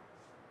 Stop.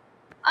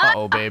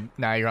 Uh-oh, babe.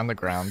 Now you're on the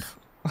ground.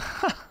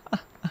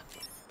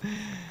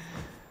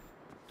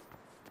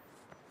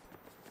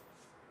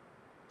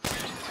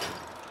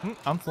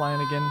 I'm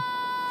flying again.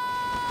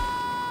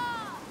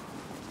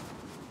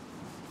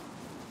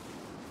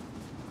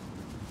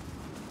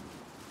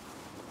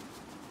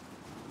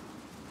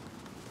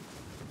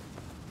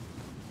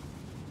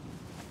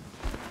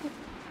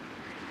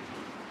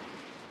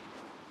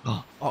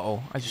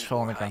 Uh-oh, I just fell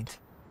on the ground.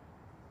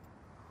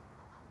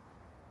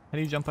 How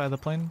do you jump out of the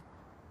plane?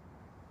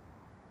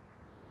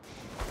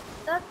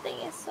 That thing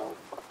is so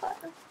far.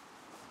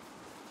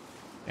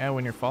 Yeah,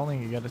 when you're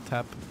falling, you gotta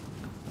tap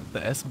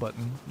the S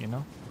button, you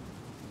know?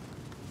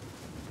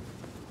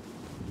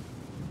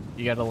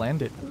 You gotta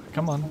land it.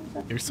 Come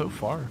on, you're so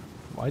far.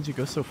 Why'd you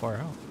go so far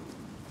out?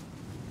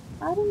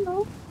 I don't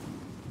know.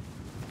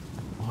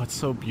 Oh, it's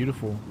so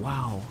beautiful.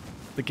 Wow.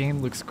 The game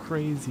looks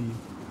crazy.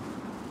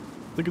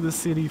 Look at the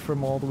city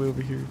from all the way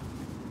over here.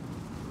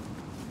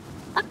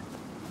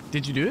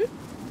 Did you do it?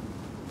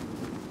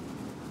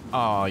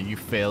 Oh, you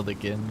failed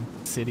again.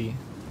 City.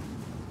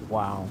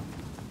 Wow.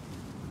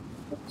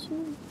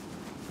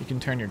 You can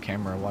turn your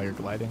camera while you're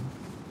gliding.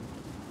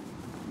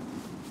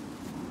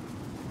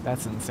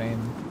 That's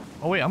insane.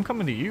 Oh wait, I'm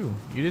coming to you.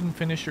 You didn't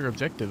finish your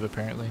objective,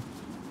 apparently.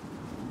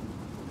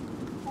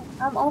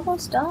 I'm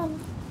almost done.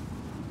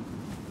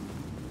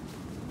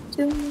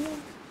 2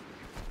 minutes.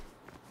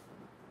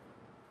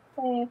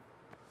 Babe.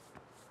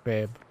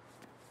 Babe.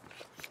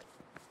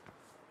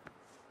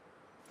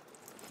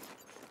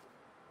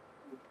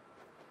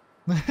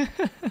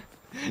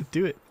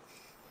 Do it.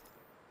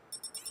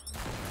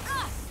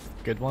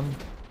 Good one.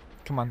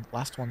 Come on,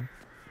 last one.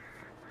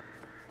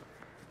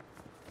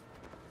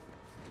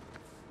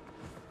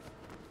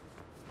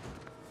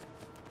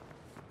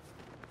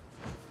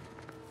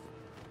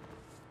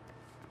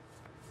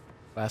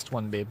 Last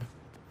one, babe.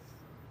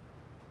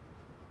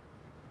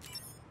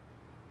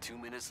 2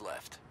 minutes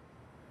left.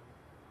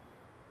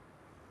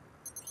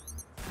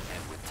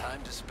 And with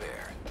time to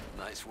spare.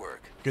 Nice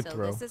work. Good So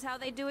throw. this is how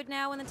they do it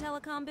now in the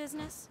telecom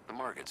business? The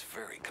market's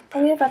very We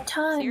competitive. have a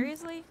time.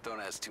 Seriously? Don't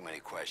ask too many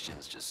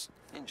questions, just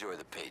enjoy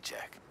the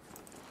paycheck.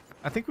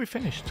 I think we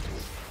finished.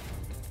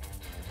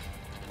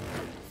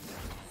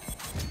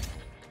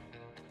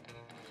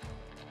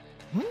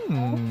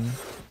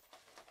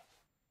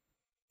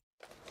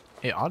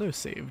 It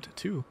auto-saved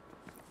too.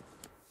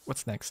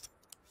 What's next?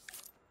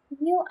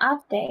 New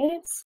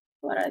updates?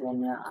 What are the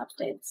new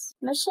updates?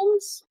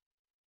 Missions?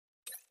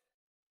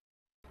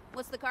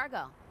 What's the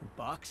cargo?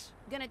 Box?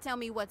 Gonna tell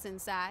me what's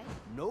inside?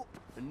 Nope,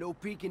 and no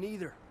peeking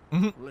either.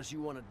 Mhm. Unless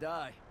you want to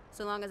die.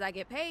 So long as I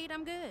get paid,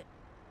 I'm good.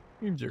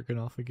 You're jerking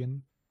off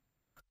again.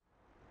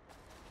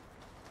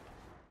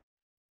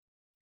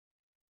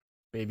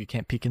 Babe, you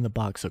can't peek in the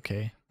box,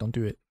 okay? Don't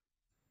do it.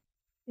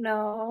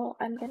 No,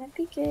 I'm gonna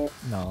pick it.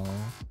 No.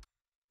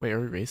 Wait, are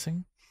we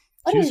racing?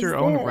 What Choose is your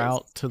own this?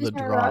 route to the Choose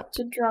my drop. route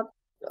to drop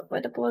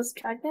where the bullets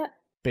dragnet?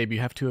 Babe, you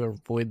have to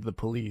avoid the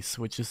police,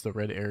 which is the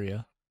red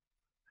area.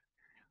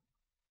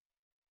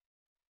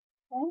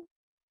 Okay.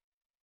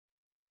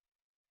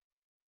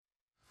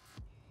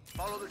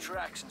 Follow the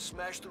tracks and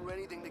smash through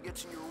anything that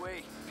gets in your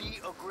way. Be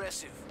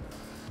aggressive.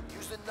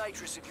 Use the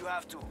nitrous if you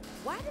have to.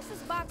 Why does this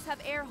box have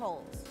air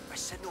holes? I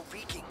said no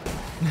peeking.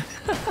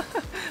 I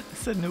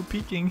said no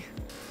peeking.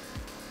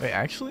 Wait,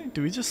 actually?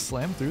 Do we just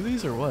slam through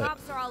these or what?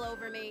 Cops are all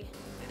over me.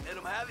 And let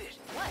them have it.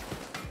 What?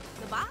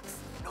 The box?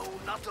 No,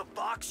 not the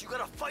box. You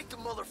gotta fight the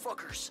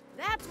motherfuckers.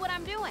 That's what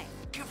I'm doing.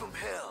 Give them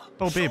hell.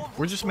 Oh, babe, Show 'em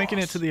we're who's just making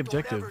it to the boss.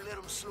 objective. Don't ever let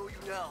 'em slow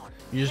you down.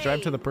 You just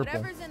drive to the purple.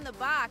 Whatever's in the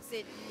box,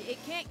 it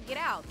can't get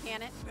out,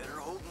 can it? Better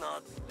hope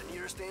not. The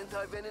nearest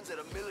anti-venom's at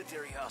a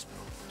military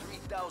hospital,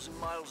 3,000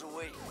 miles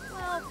away.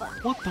 Well,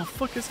 fuck. What the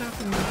fuck is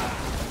happening?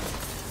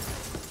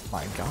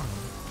 My god.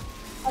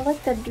 I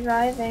like the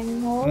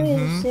driving.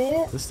 Holy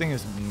shit. This thing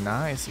is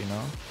nice, you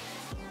know.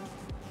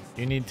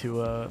 You need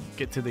to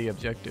get to the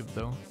objective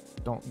though.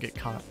 Don't get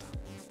caught.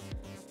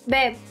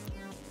 Babe,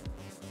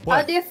 What?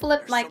 how do you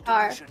flip my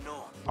car?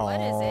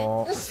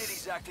 Oh, The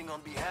city's acting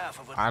on behalf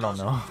of a I don't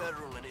dozen know.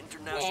 federal and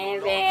international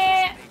law Baby,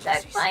 enforcement that's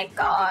agencies. my If you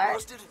car.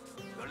 busted,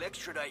 they'll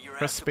extradite your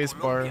press ass to space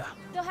bar Colombia.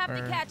 They'll have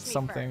to or catch me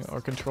something first.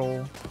 or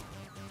control.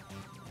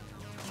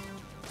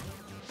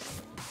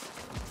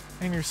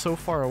 And you're so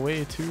far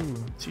away too.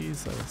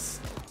 Jesus.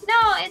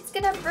 No, it's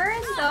gonna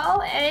burn though.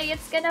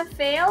 It's gonna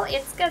fail.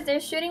 It's because they're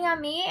shooting at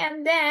me,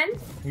 and then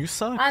You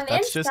suck. I'm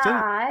That's just it.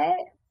 inside.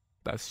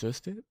 That's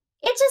just it.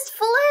 It just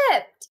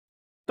flipped.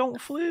 Don't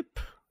flip.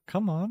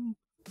 Come on.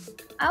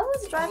 I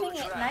was driving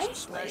it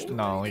nicely.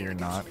 No, you're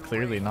not.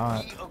 Clearly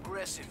not. Be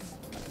aggressive.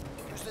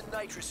 Use the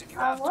nitrous if you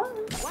I have to.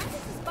 was. Why does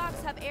this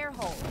box have air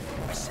holes?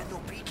 I said no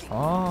peeking.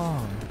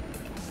 Oh.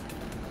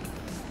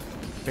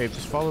 Babe,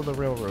 just follow the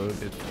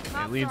railroad. It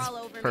are leads all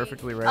over me.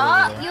 perfectly right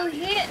Oh, over there.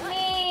 you hit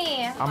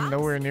me. I'm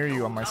nowhere near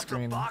you on my Not the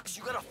screen. box.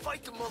 You gotta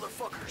fight the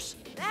motherfuckers.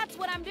 That's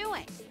what I'm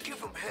doing. Give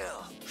them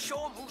hell. Show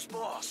them who's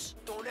boss.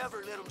 Don't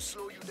ever let them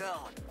slow you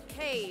down.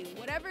 Hey,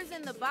 whatever's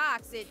in the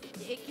box, it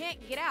can't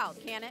get out,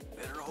 can it?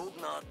 Better hope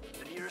not.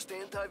 The nearest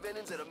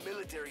anti-venom's at a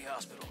military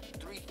hospital,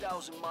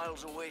 3,000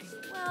 miles away.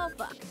 Well,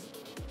 fuck.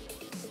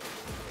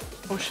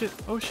 Oh shit.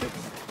 Oh shit.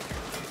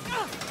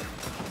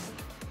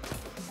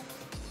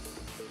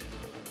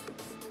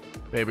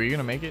 Babe, are you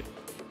gonna make it?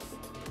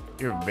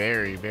 You're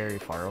very, very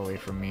far away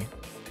from me.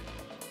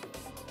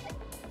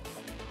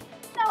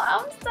 No,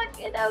 I'm stuck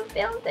in a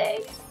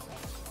building.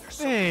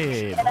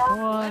 Babe,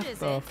 what is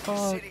the it?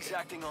 fuck? City's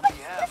acting on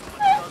behalf of a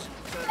dozen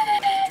federal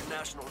and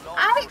international law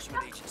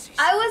enforcement agencies.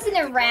 I was in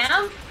a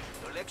ramp,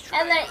 They'll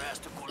extradite and then your ass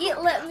to it Colombia.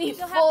 let me You'll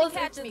have to fall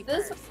catch into me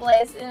this first.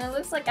 place, and it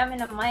looks like I'm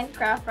in a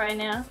Minecraft right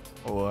now.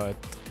 What?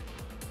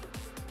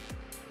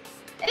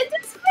 It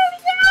just made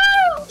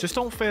me out! Just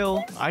don't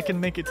fail. I can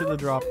make it to the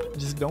drop.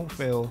 Just don't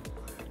fail.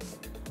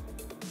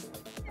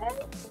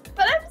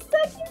 But I'm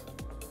stuck in.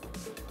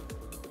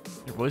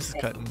 Your voice is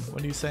cutting.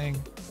 What are you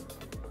saying?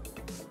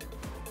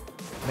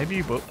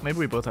 Maybe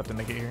we both have to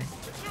make it here.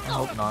 I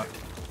hope not.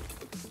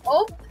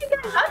 Oh my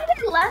god, how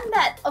did I land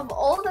that? Of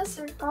all the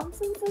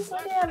circumstances, how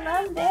did I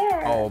land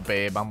there? Oh,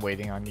 babe, I'm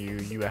waiting on you.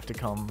 You have to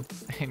come,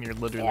 and you're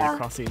literally Yeah.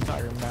 across the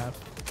entire map.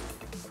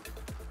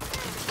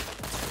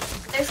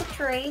 There's a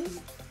train.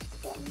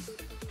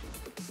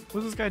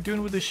 What's this guy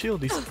doing with his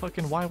shield? He's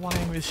fucking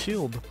YYing his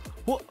shield.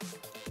 What?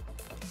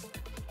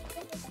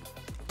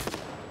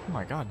 Oh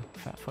my god,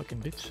 fat fucking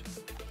bitch.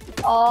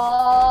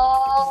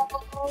 Oh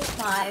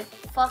my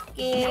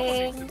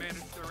fucking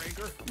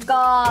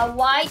god,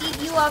 why did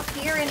you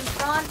appear in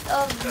front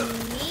of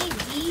me,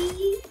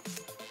 B?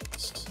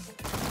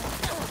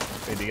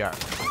 Babe, you got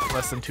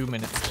less than 2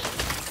 minutes.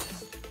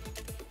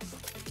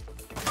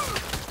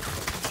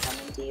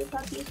 Coming to you,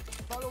 puppy.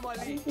 Follow my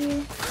lead. Thank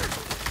you.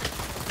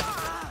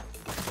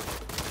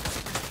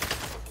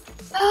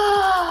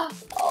 Oh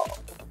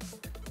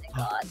my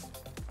god.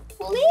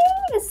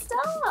 Please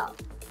stop.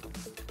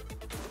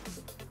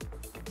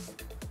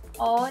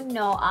 Oh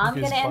no, I'm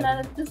Look at gonna his end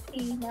up at the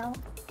sea now.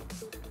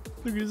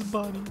 Look at his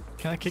body.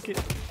 Can I kick it?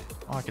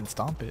 Oh, I can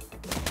stomp it.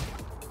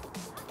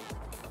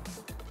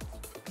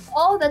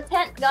 Oh, the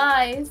tent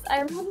guys. I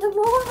run them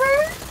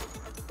over.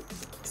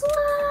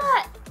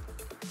 Slut.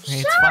 Hey,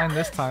 it's fine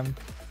this time.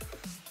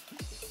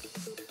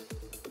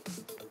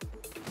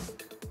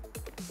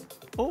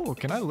 Oh,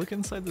 can I look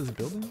inside this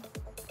building?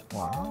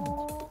 Wow.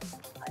 Oh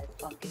my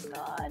fucking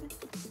god.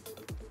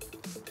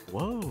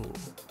 Whoa.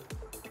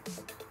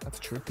 That's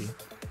trippy.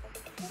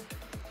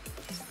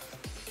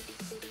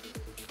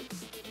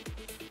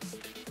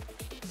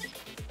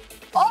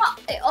 Oh,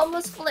 I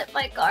almost flipped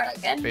my car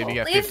again. Baby, you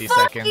got Holy 50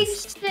 fucking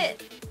seconds.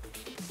 shit.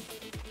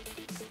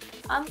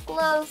 I'm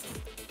close.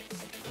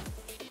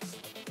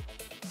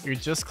 You're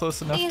just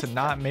close enough to Please.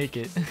 not make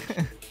it.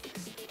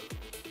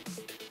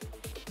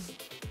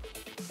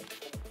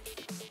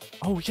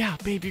 Oh yeah,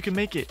 babe, you can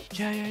make it.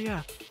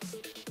 Yeah.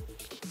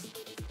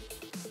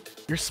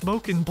 You're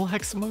smoking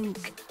black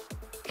smoke.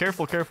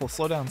 Careful,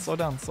 slow down.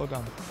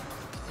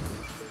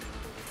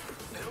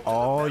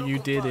 Oh, you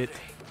did it.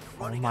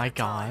 Oh my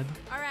god.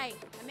 All right,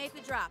 I made the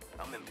drop.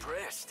 I'm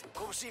impressed.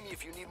 Come see me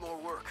if you need more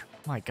work.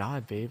 My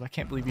god, babe, I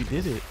can't believe you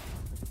did it.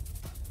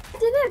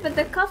 didn't, but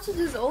the cops are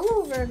just all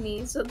over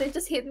me. So they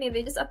just hit me.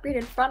 They just appeared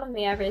in front of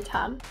me every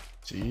time.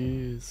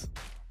 Jeez.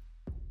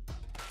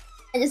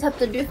 I just have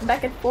to drift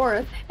back and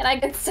forth, and I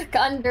get stuck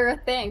under a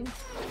thing.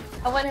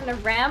 I went in a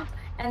ramp,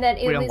 and then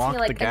it We leaves me unlocked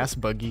like the gas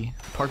buggy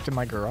parked in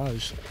my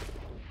garage.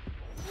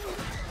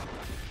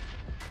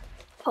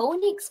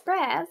 Pony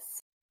Express.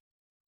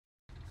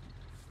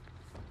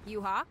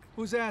 You Hawk?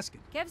 Who's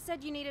asking? Kev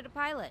said you needed a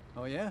pilot.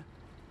 Oh, yeah?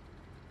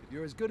 If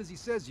you're as good as he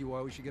says you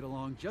are, we should get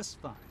along just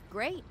fine.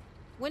 Great.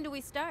 When do we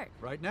start?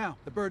 Right now.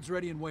 The bird's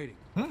ready and waiting.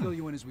 I'll fill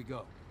you in as we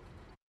go.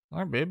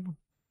 Alright, babe.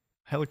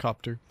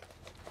 Helicopter.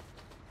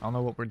 I don't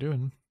know what we're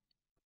doing.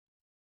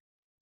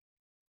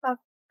 Fuck.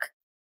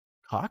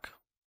 Hawk?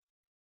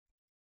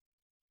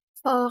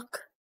 Fuck.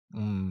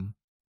 In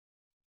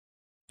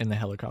the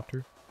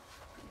helicopter.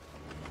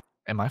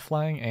 Am I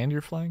flying and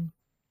you're flying?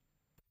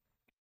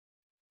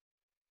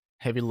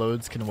 Heavy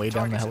loads can weigh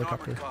down the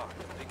helicopter.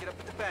 Pick it up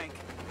at the bank,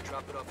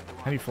 drop it off at the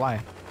How do you fly?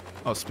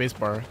 Oh,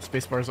 spacebar.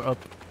 Spacebar's up.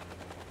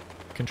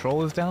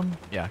 Control is down?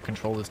 Yeah,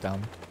 control is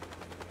down.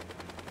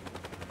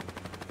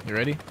 You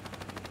ready?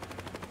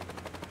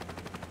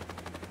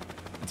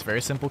 It's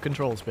very simple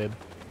controls, babe.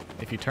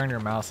 If you turn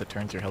your mouse, it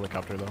turns your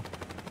helicopter, though.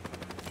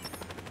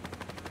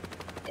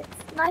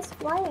 It's nice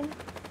flying.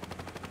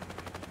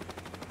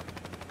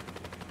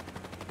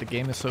 The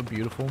game is so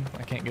beautiful,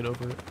 I can't get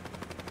over it.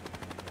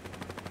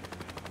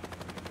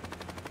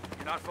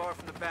 You're not far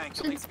from the bank.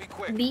 You'll need to be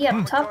quick. Be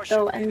up top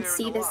though and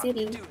see the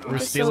city. We're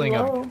It's stealing so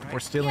a low. we're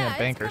stealing a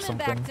bank or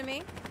something. Back to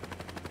me.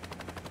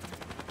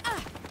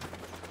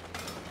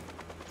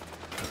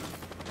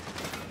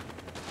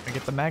 I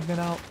get the magnet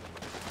out.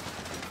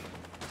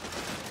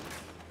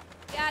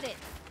 Got it.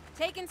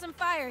 Taking some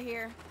fire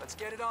here. Let's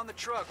get it on the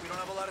truck. We don't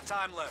have a lot of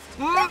time left.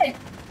 Hey.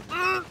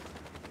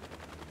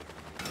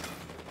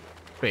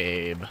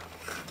 Babe.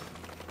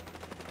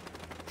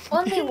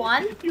 Only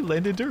one? You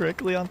landed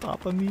directly on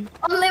top of me.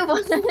 Only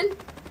one.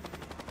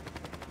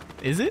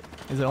 Is it?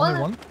 Is it only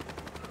one?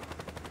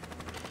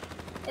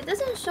 It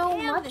doesn't show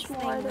Damn, much this more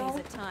thing though. weighs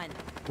a ton.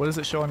 What does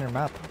it show on your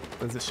map?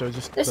 Does it show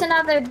just There's the...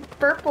 another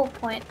purple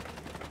point.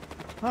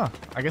 Huh,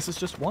 I guess it's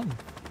just one.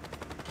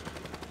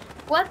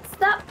 What's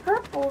that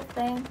purple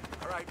thing?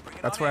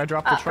 That's where I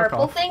dropped the truck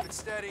purple off. thing?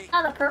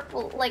 Not a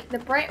purple, like the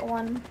bright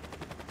one.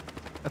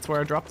 That's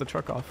where I dropped the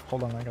truck off.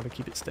 Hold on, I gotta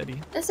keep it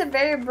steady. There's a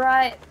very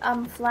bright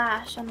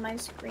flash on my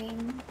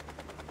screen.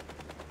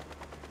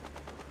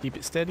 Keep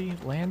it steady,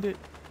 land it.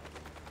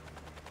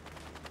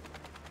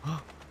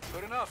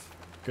 Good enough.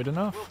 Good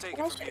enough. We'll take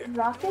Can I it from shoot here.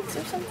 rockets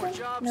or something?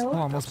 No. Oh,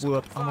 almost blew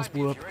up. Almost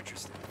blew up.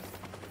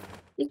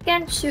 You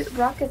can't shoot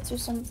rockets or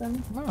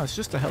something. No, it's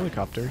just a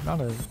helicopter,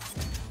 not a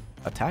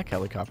attack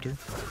helicopter.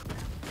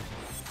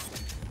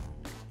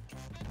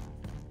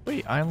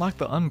 Wait, I unlocked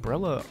the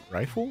umbrella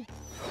rifle?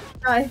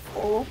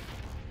 Rifle.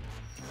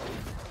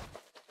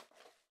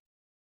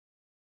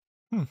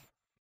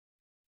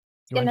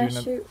 You wanna Gonna do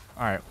another... shoot.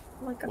 Alright,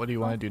 like a what do you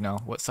want to do now?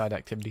 What side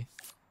activity?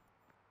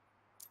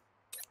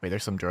 Wait,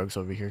 there's some drugs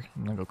over here.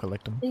 I'm gonna go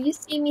collect them. Do you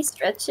see me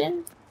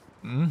stretching?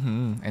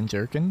 Mm-hmm, and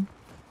jerking?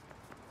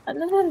 I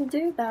don't know how to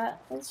do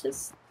that. It's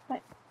just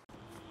like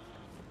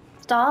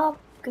stop,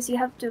 because you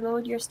have to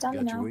load your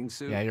stamina. Got your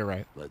wingsuit? Yeah, you're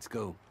right. Let's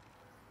go.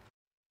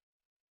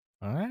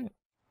 Alright.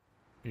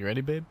 You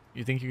ready, babe?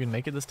 You think you can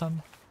make it this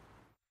time?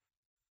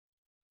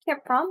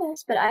 Can't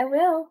promise, but I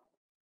will.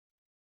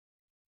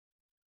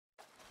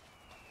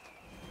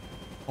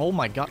 Oh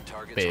my god,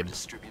 babe.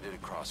 Distributed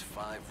across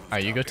 5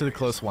 Alright, you go to the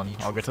close one.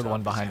 I'll go to the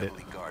one behind it.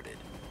 guarded.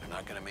 They're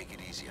not gonna make it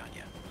easy on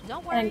you.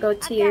 Don't worry. And go I to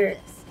got your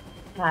this.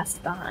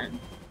 last behind.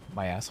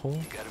 My asshole?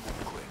 You gotta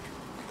move quick.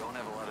 We don't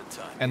have a lot of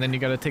time. And then you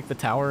gotta take the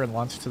tower and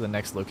launch to the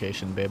next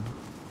location, babe.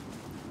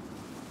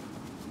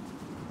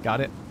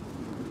 Got it?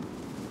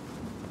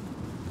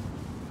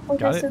 Oh,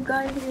 Got there's it? a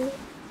guy here.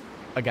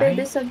 A guy?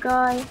 There's a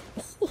guy.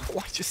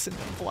 Why just send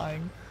him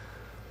flying?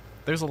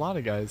 There's a lot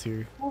of guys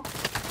here. Oh,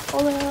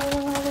 hold on.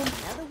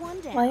 Another one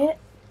down. Quiet.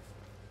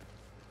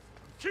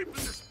 Keeping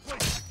this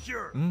place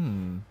secure.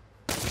 Mmm.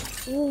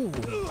 Ooh.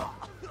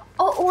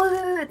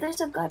 Oh, wait, there's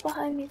a guy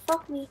behind me.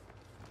 Fuck me.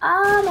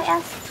 Ah, my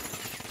ass.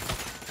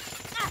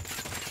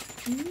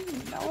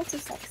 That was a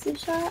sexy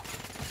shot.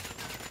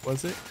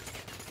 Was it?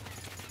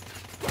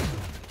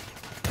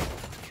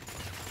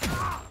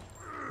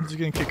 I'm just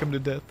gonna kick him to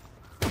death.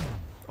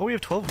 Oh, we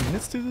have 12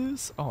 minutes to do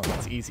this? Oh,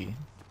 that's easy.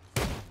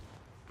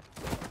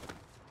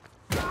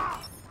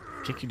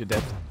 Kick you to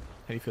death.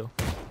 How do you feel?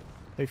 How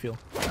do you feel?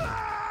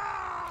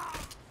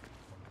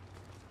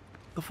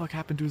 What the fuck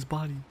happened to his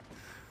body?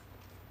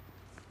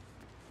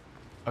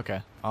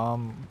 Okay,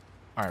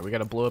 alright, we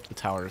gotta blow up the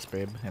towers,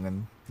 babe, and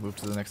then move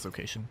to the next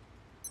location.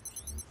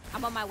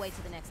 I'm on my way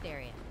to the next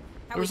area.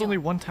 How There was we only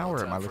doing? one tower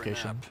at my time for a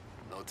location. nap.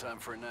 No time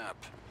for a nap.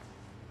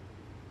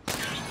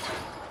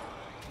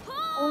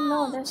 Oh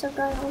no, there's a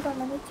guy. Hold on,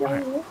 let me kill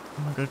Alright. you.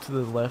 I'm gonna go to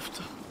the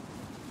left.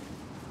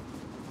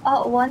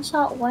 Oh, one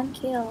shot, one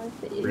kill.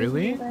 If you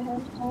Really? hit a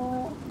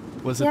headshot.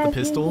 Was it Yeah, the if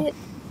you pistol? hit-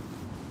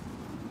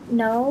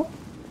 No,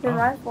 the Oh.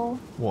 rifle.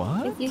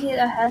 What? If you hit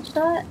a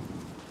headshot,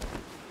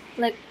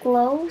 like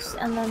glows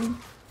and then.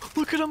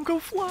 Look at him go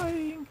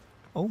flying!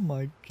 Oh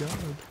my god.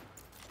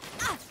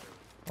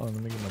 Oh, let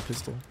me get my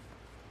pistol.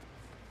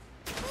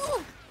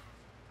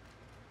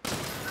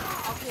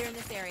 All clear in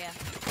this area.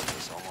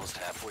 It's almost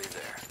halfway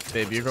there.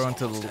 Babe, you're going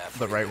to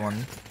the right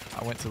one.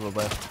 I went to the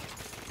left.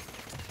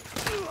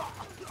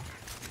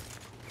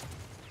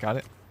 Got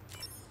it?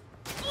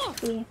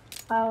 See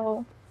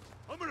how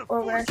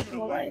or where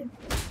will I?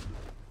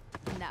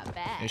 Not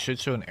bad. It should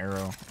show an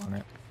arrow on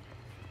it.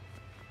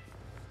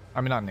 I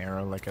mean, not an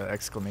arrow, like an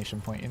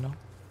exclamation point, you know?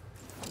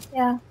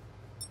 Yeah.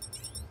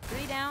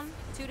 3 down,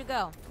 2 to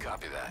go.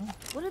 Copy that.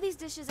 What do these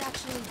dishes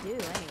actually do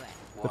anyway?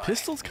 The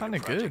pistol's kind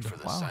of good. For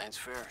the Wow. science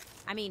fair?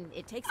 I mean,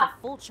 it takes a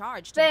full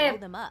charge to Babe, blow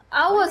them up.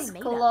 I What are was they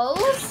made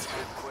close,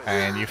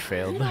 And you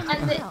failed.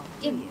 and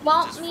it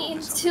bumped me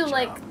into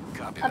like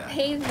a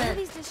pavement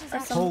or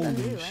something.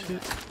 Holy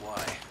shit.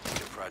 Why?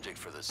 Your project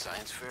for the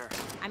science fair?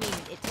 I mean,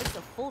 it takes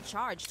a full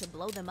charge to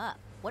blow them up.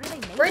 What are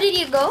they made Where of? did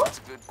you go? That's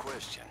a good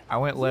question. I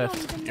went You don't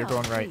left. even You're know,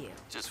 going do right. you?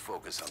 Just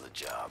focus on the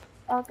job.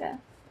 Okay.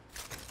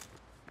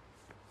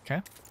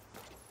 Okay.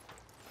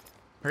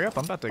 Hurry up,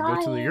 I'm about to go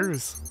to the Bye.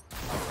 yours.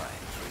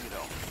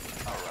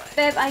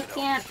 Babe, I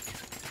can't.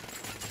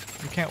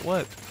 You can't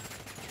what?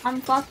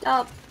 I'm fucked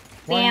up.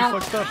 Why Damn. are you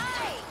fucked up?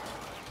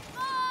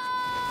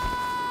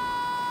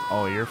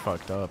 Oh, you're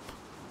fucked up.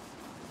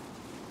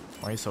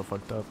 Why are you so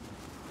fucked up?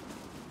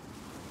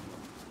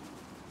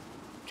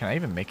 Can I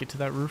even make it to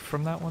that roof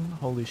from that one?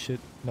 Holy shit.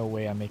 No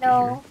way I make it here.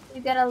 No, you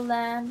gotta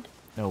land.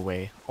 No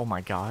way. Oh my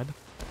god.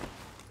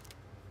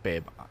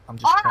 Babe, I'm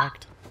just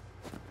cracked.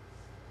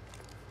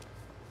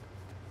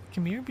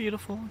 Come here,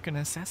 beautiful. I'm gonna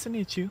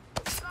assassinate you.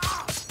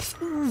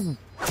 Ooh.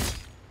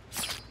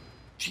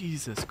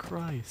 Jesus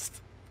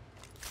Christ.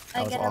 That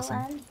I was gotta awesome.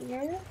 land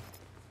here.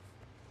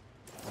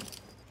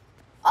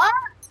 Ah!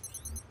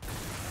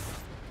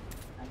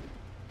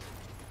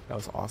 That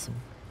was awesome.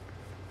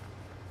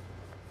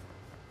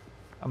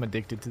 I'm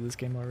addicted to this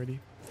game already.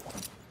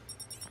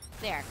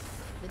 There.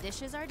 The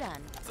dishes are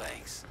done.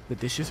 Thanks. The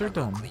dishes are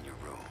done. Clean your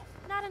room.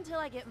 Not until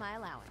I get my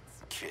allowance.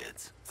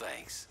 Kids,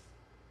 thanks.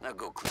 Now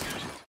go clean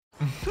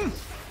your room.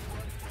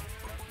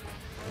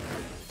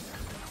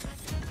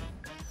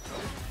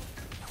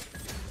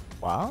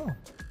 Wow.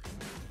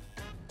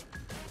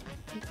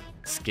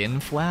 Skin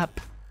flap?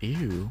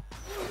 Ew.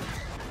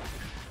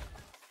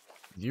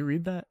 Did you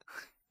read that?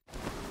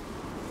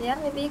 Yeah,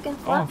 maybe you can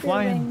Oh, I'm flap your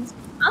flying. wings.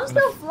 I'm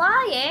still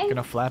flying.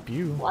 Gonna flap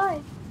you.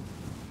 Why?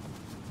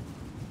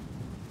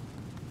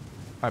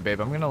 Alright, babe,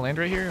 I'm gonna land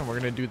right here and we're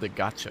gonna do the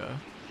gotcha.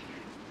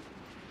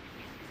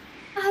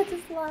 I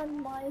just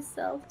landed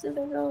myself to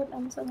the road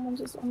and someone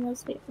just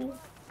almost hit me.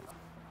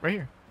 Right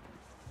here.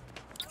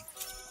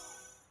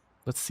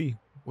 Let's see.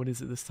 What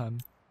is it this time?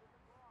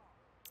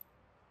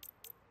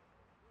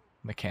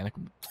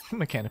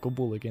 Mechanical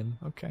bull again.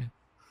 Okay.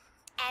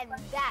 And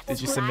that's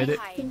Did you what submit I it?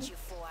 hired you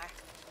for.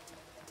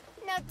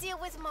 Now deal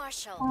with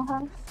Marshall.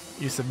 Uh-huh.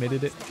 You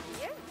submitted it?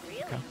 You're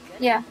really Okay. good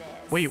Yeah. at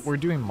this. Wait, we're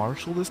doing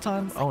Marshall this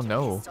time? Oh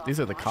no, these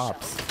are the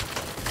cops.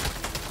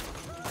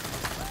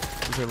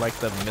 These are like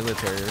the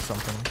military or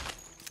something.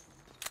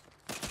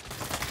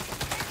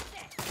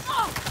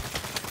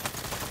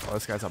 Oh,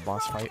 this guy's a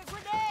boss fight.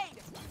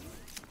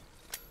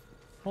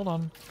 Hold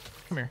on.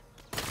 Come here.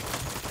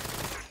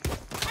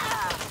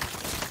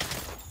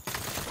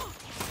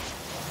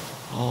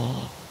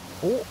 Oh.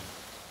 Oh.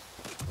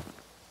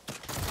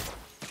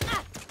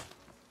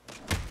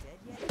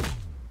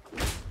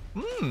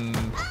 Hmm.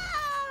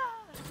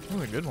 That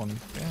was a good one.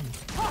 Damn.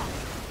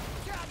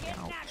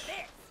 Ouch.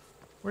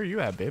 Where are you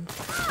at, babe?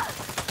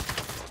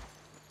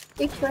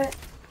 Secret.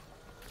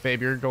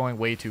 Babe, you're going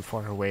way too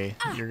far away.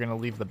 You're gonna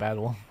leave the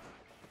battle.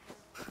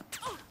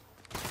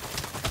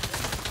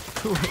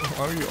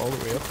 Why are you all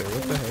the way up there?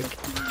 What the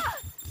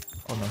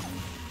heck? Oh no.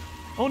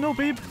 Oh no,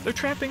 babe! They're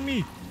trapping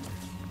me!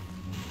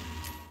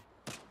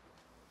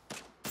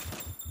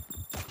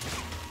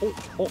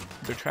 Oh,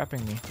 they're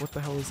trapping me. What the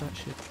hell is that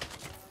shit?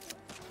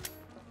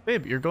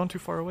 Babe, you're going too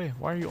far away.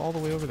 Why are you all the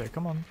way over there?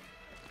 Come on.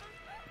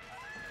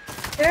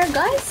 There are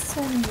guys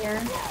in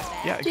here.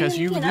 Yeah, What do because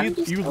you mean? I'm lead,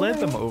 just you led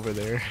them over. over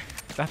there.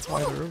 That's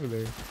why they're over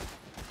there.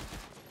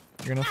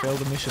 You're gonna fail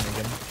the mission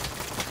again.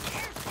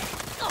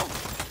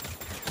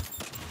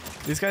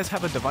 These guys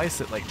have a device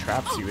that like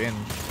traps you in.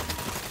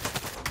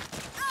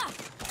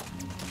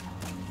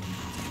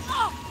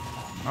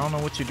 I don't know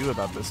what you do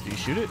about this. Do you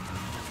shoot it?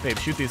 Babe,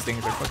 shoot these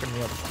things. They're fucking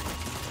me up.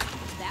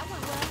 That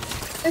went well.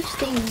 Which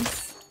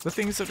things? The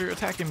things that are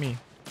attacking me.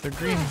 They're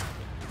green.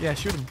 Yeah,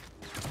 shoot them.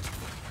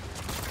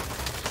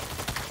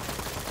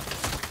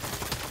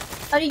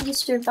 How did you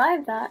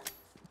survive that?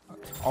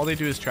 All they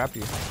do is trap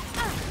you.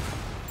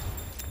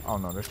 Oh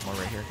no, there's more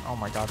right here. Oh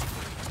my god.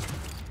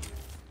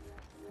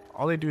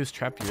 All they do is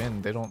trap you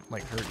in. They don't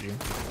like hurt you.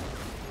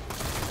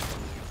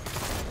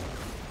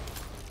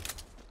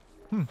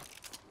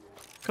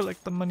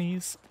 Collect the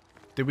monies.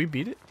 Did we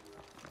beat it?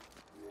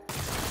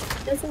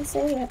 It doesn't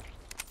say it.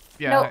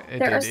 Yeah, No, it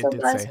there are did. still It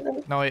did guys say. with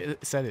it. No, it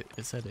said it.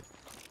 It said it.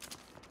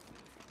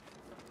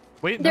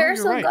 Wait, no, There are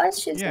you're some right.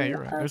 guys chasing Yeah, you're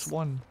right. us.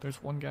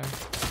 There's one guy.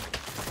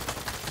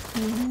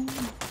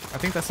 I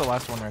think that's the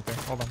last one right there.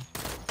 Hold on.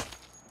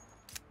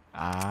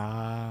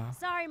 Ah.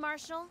 Sorry,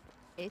 Marshall.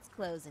 It's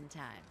closing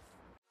time.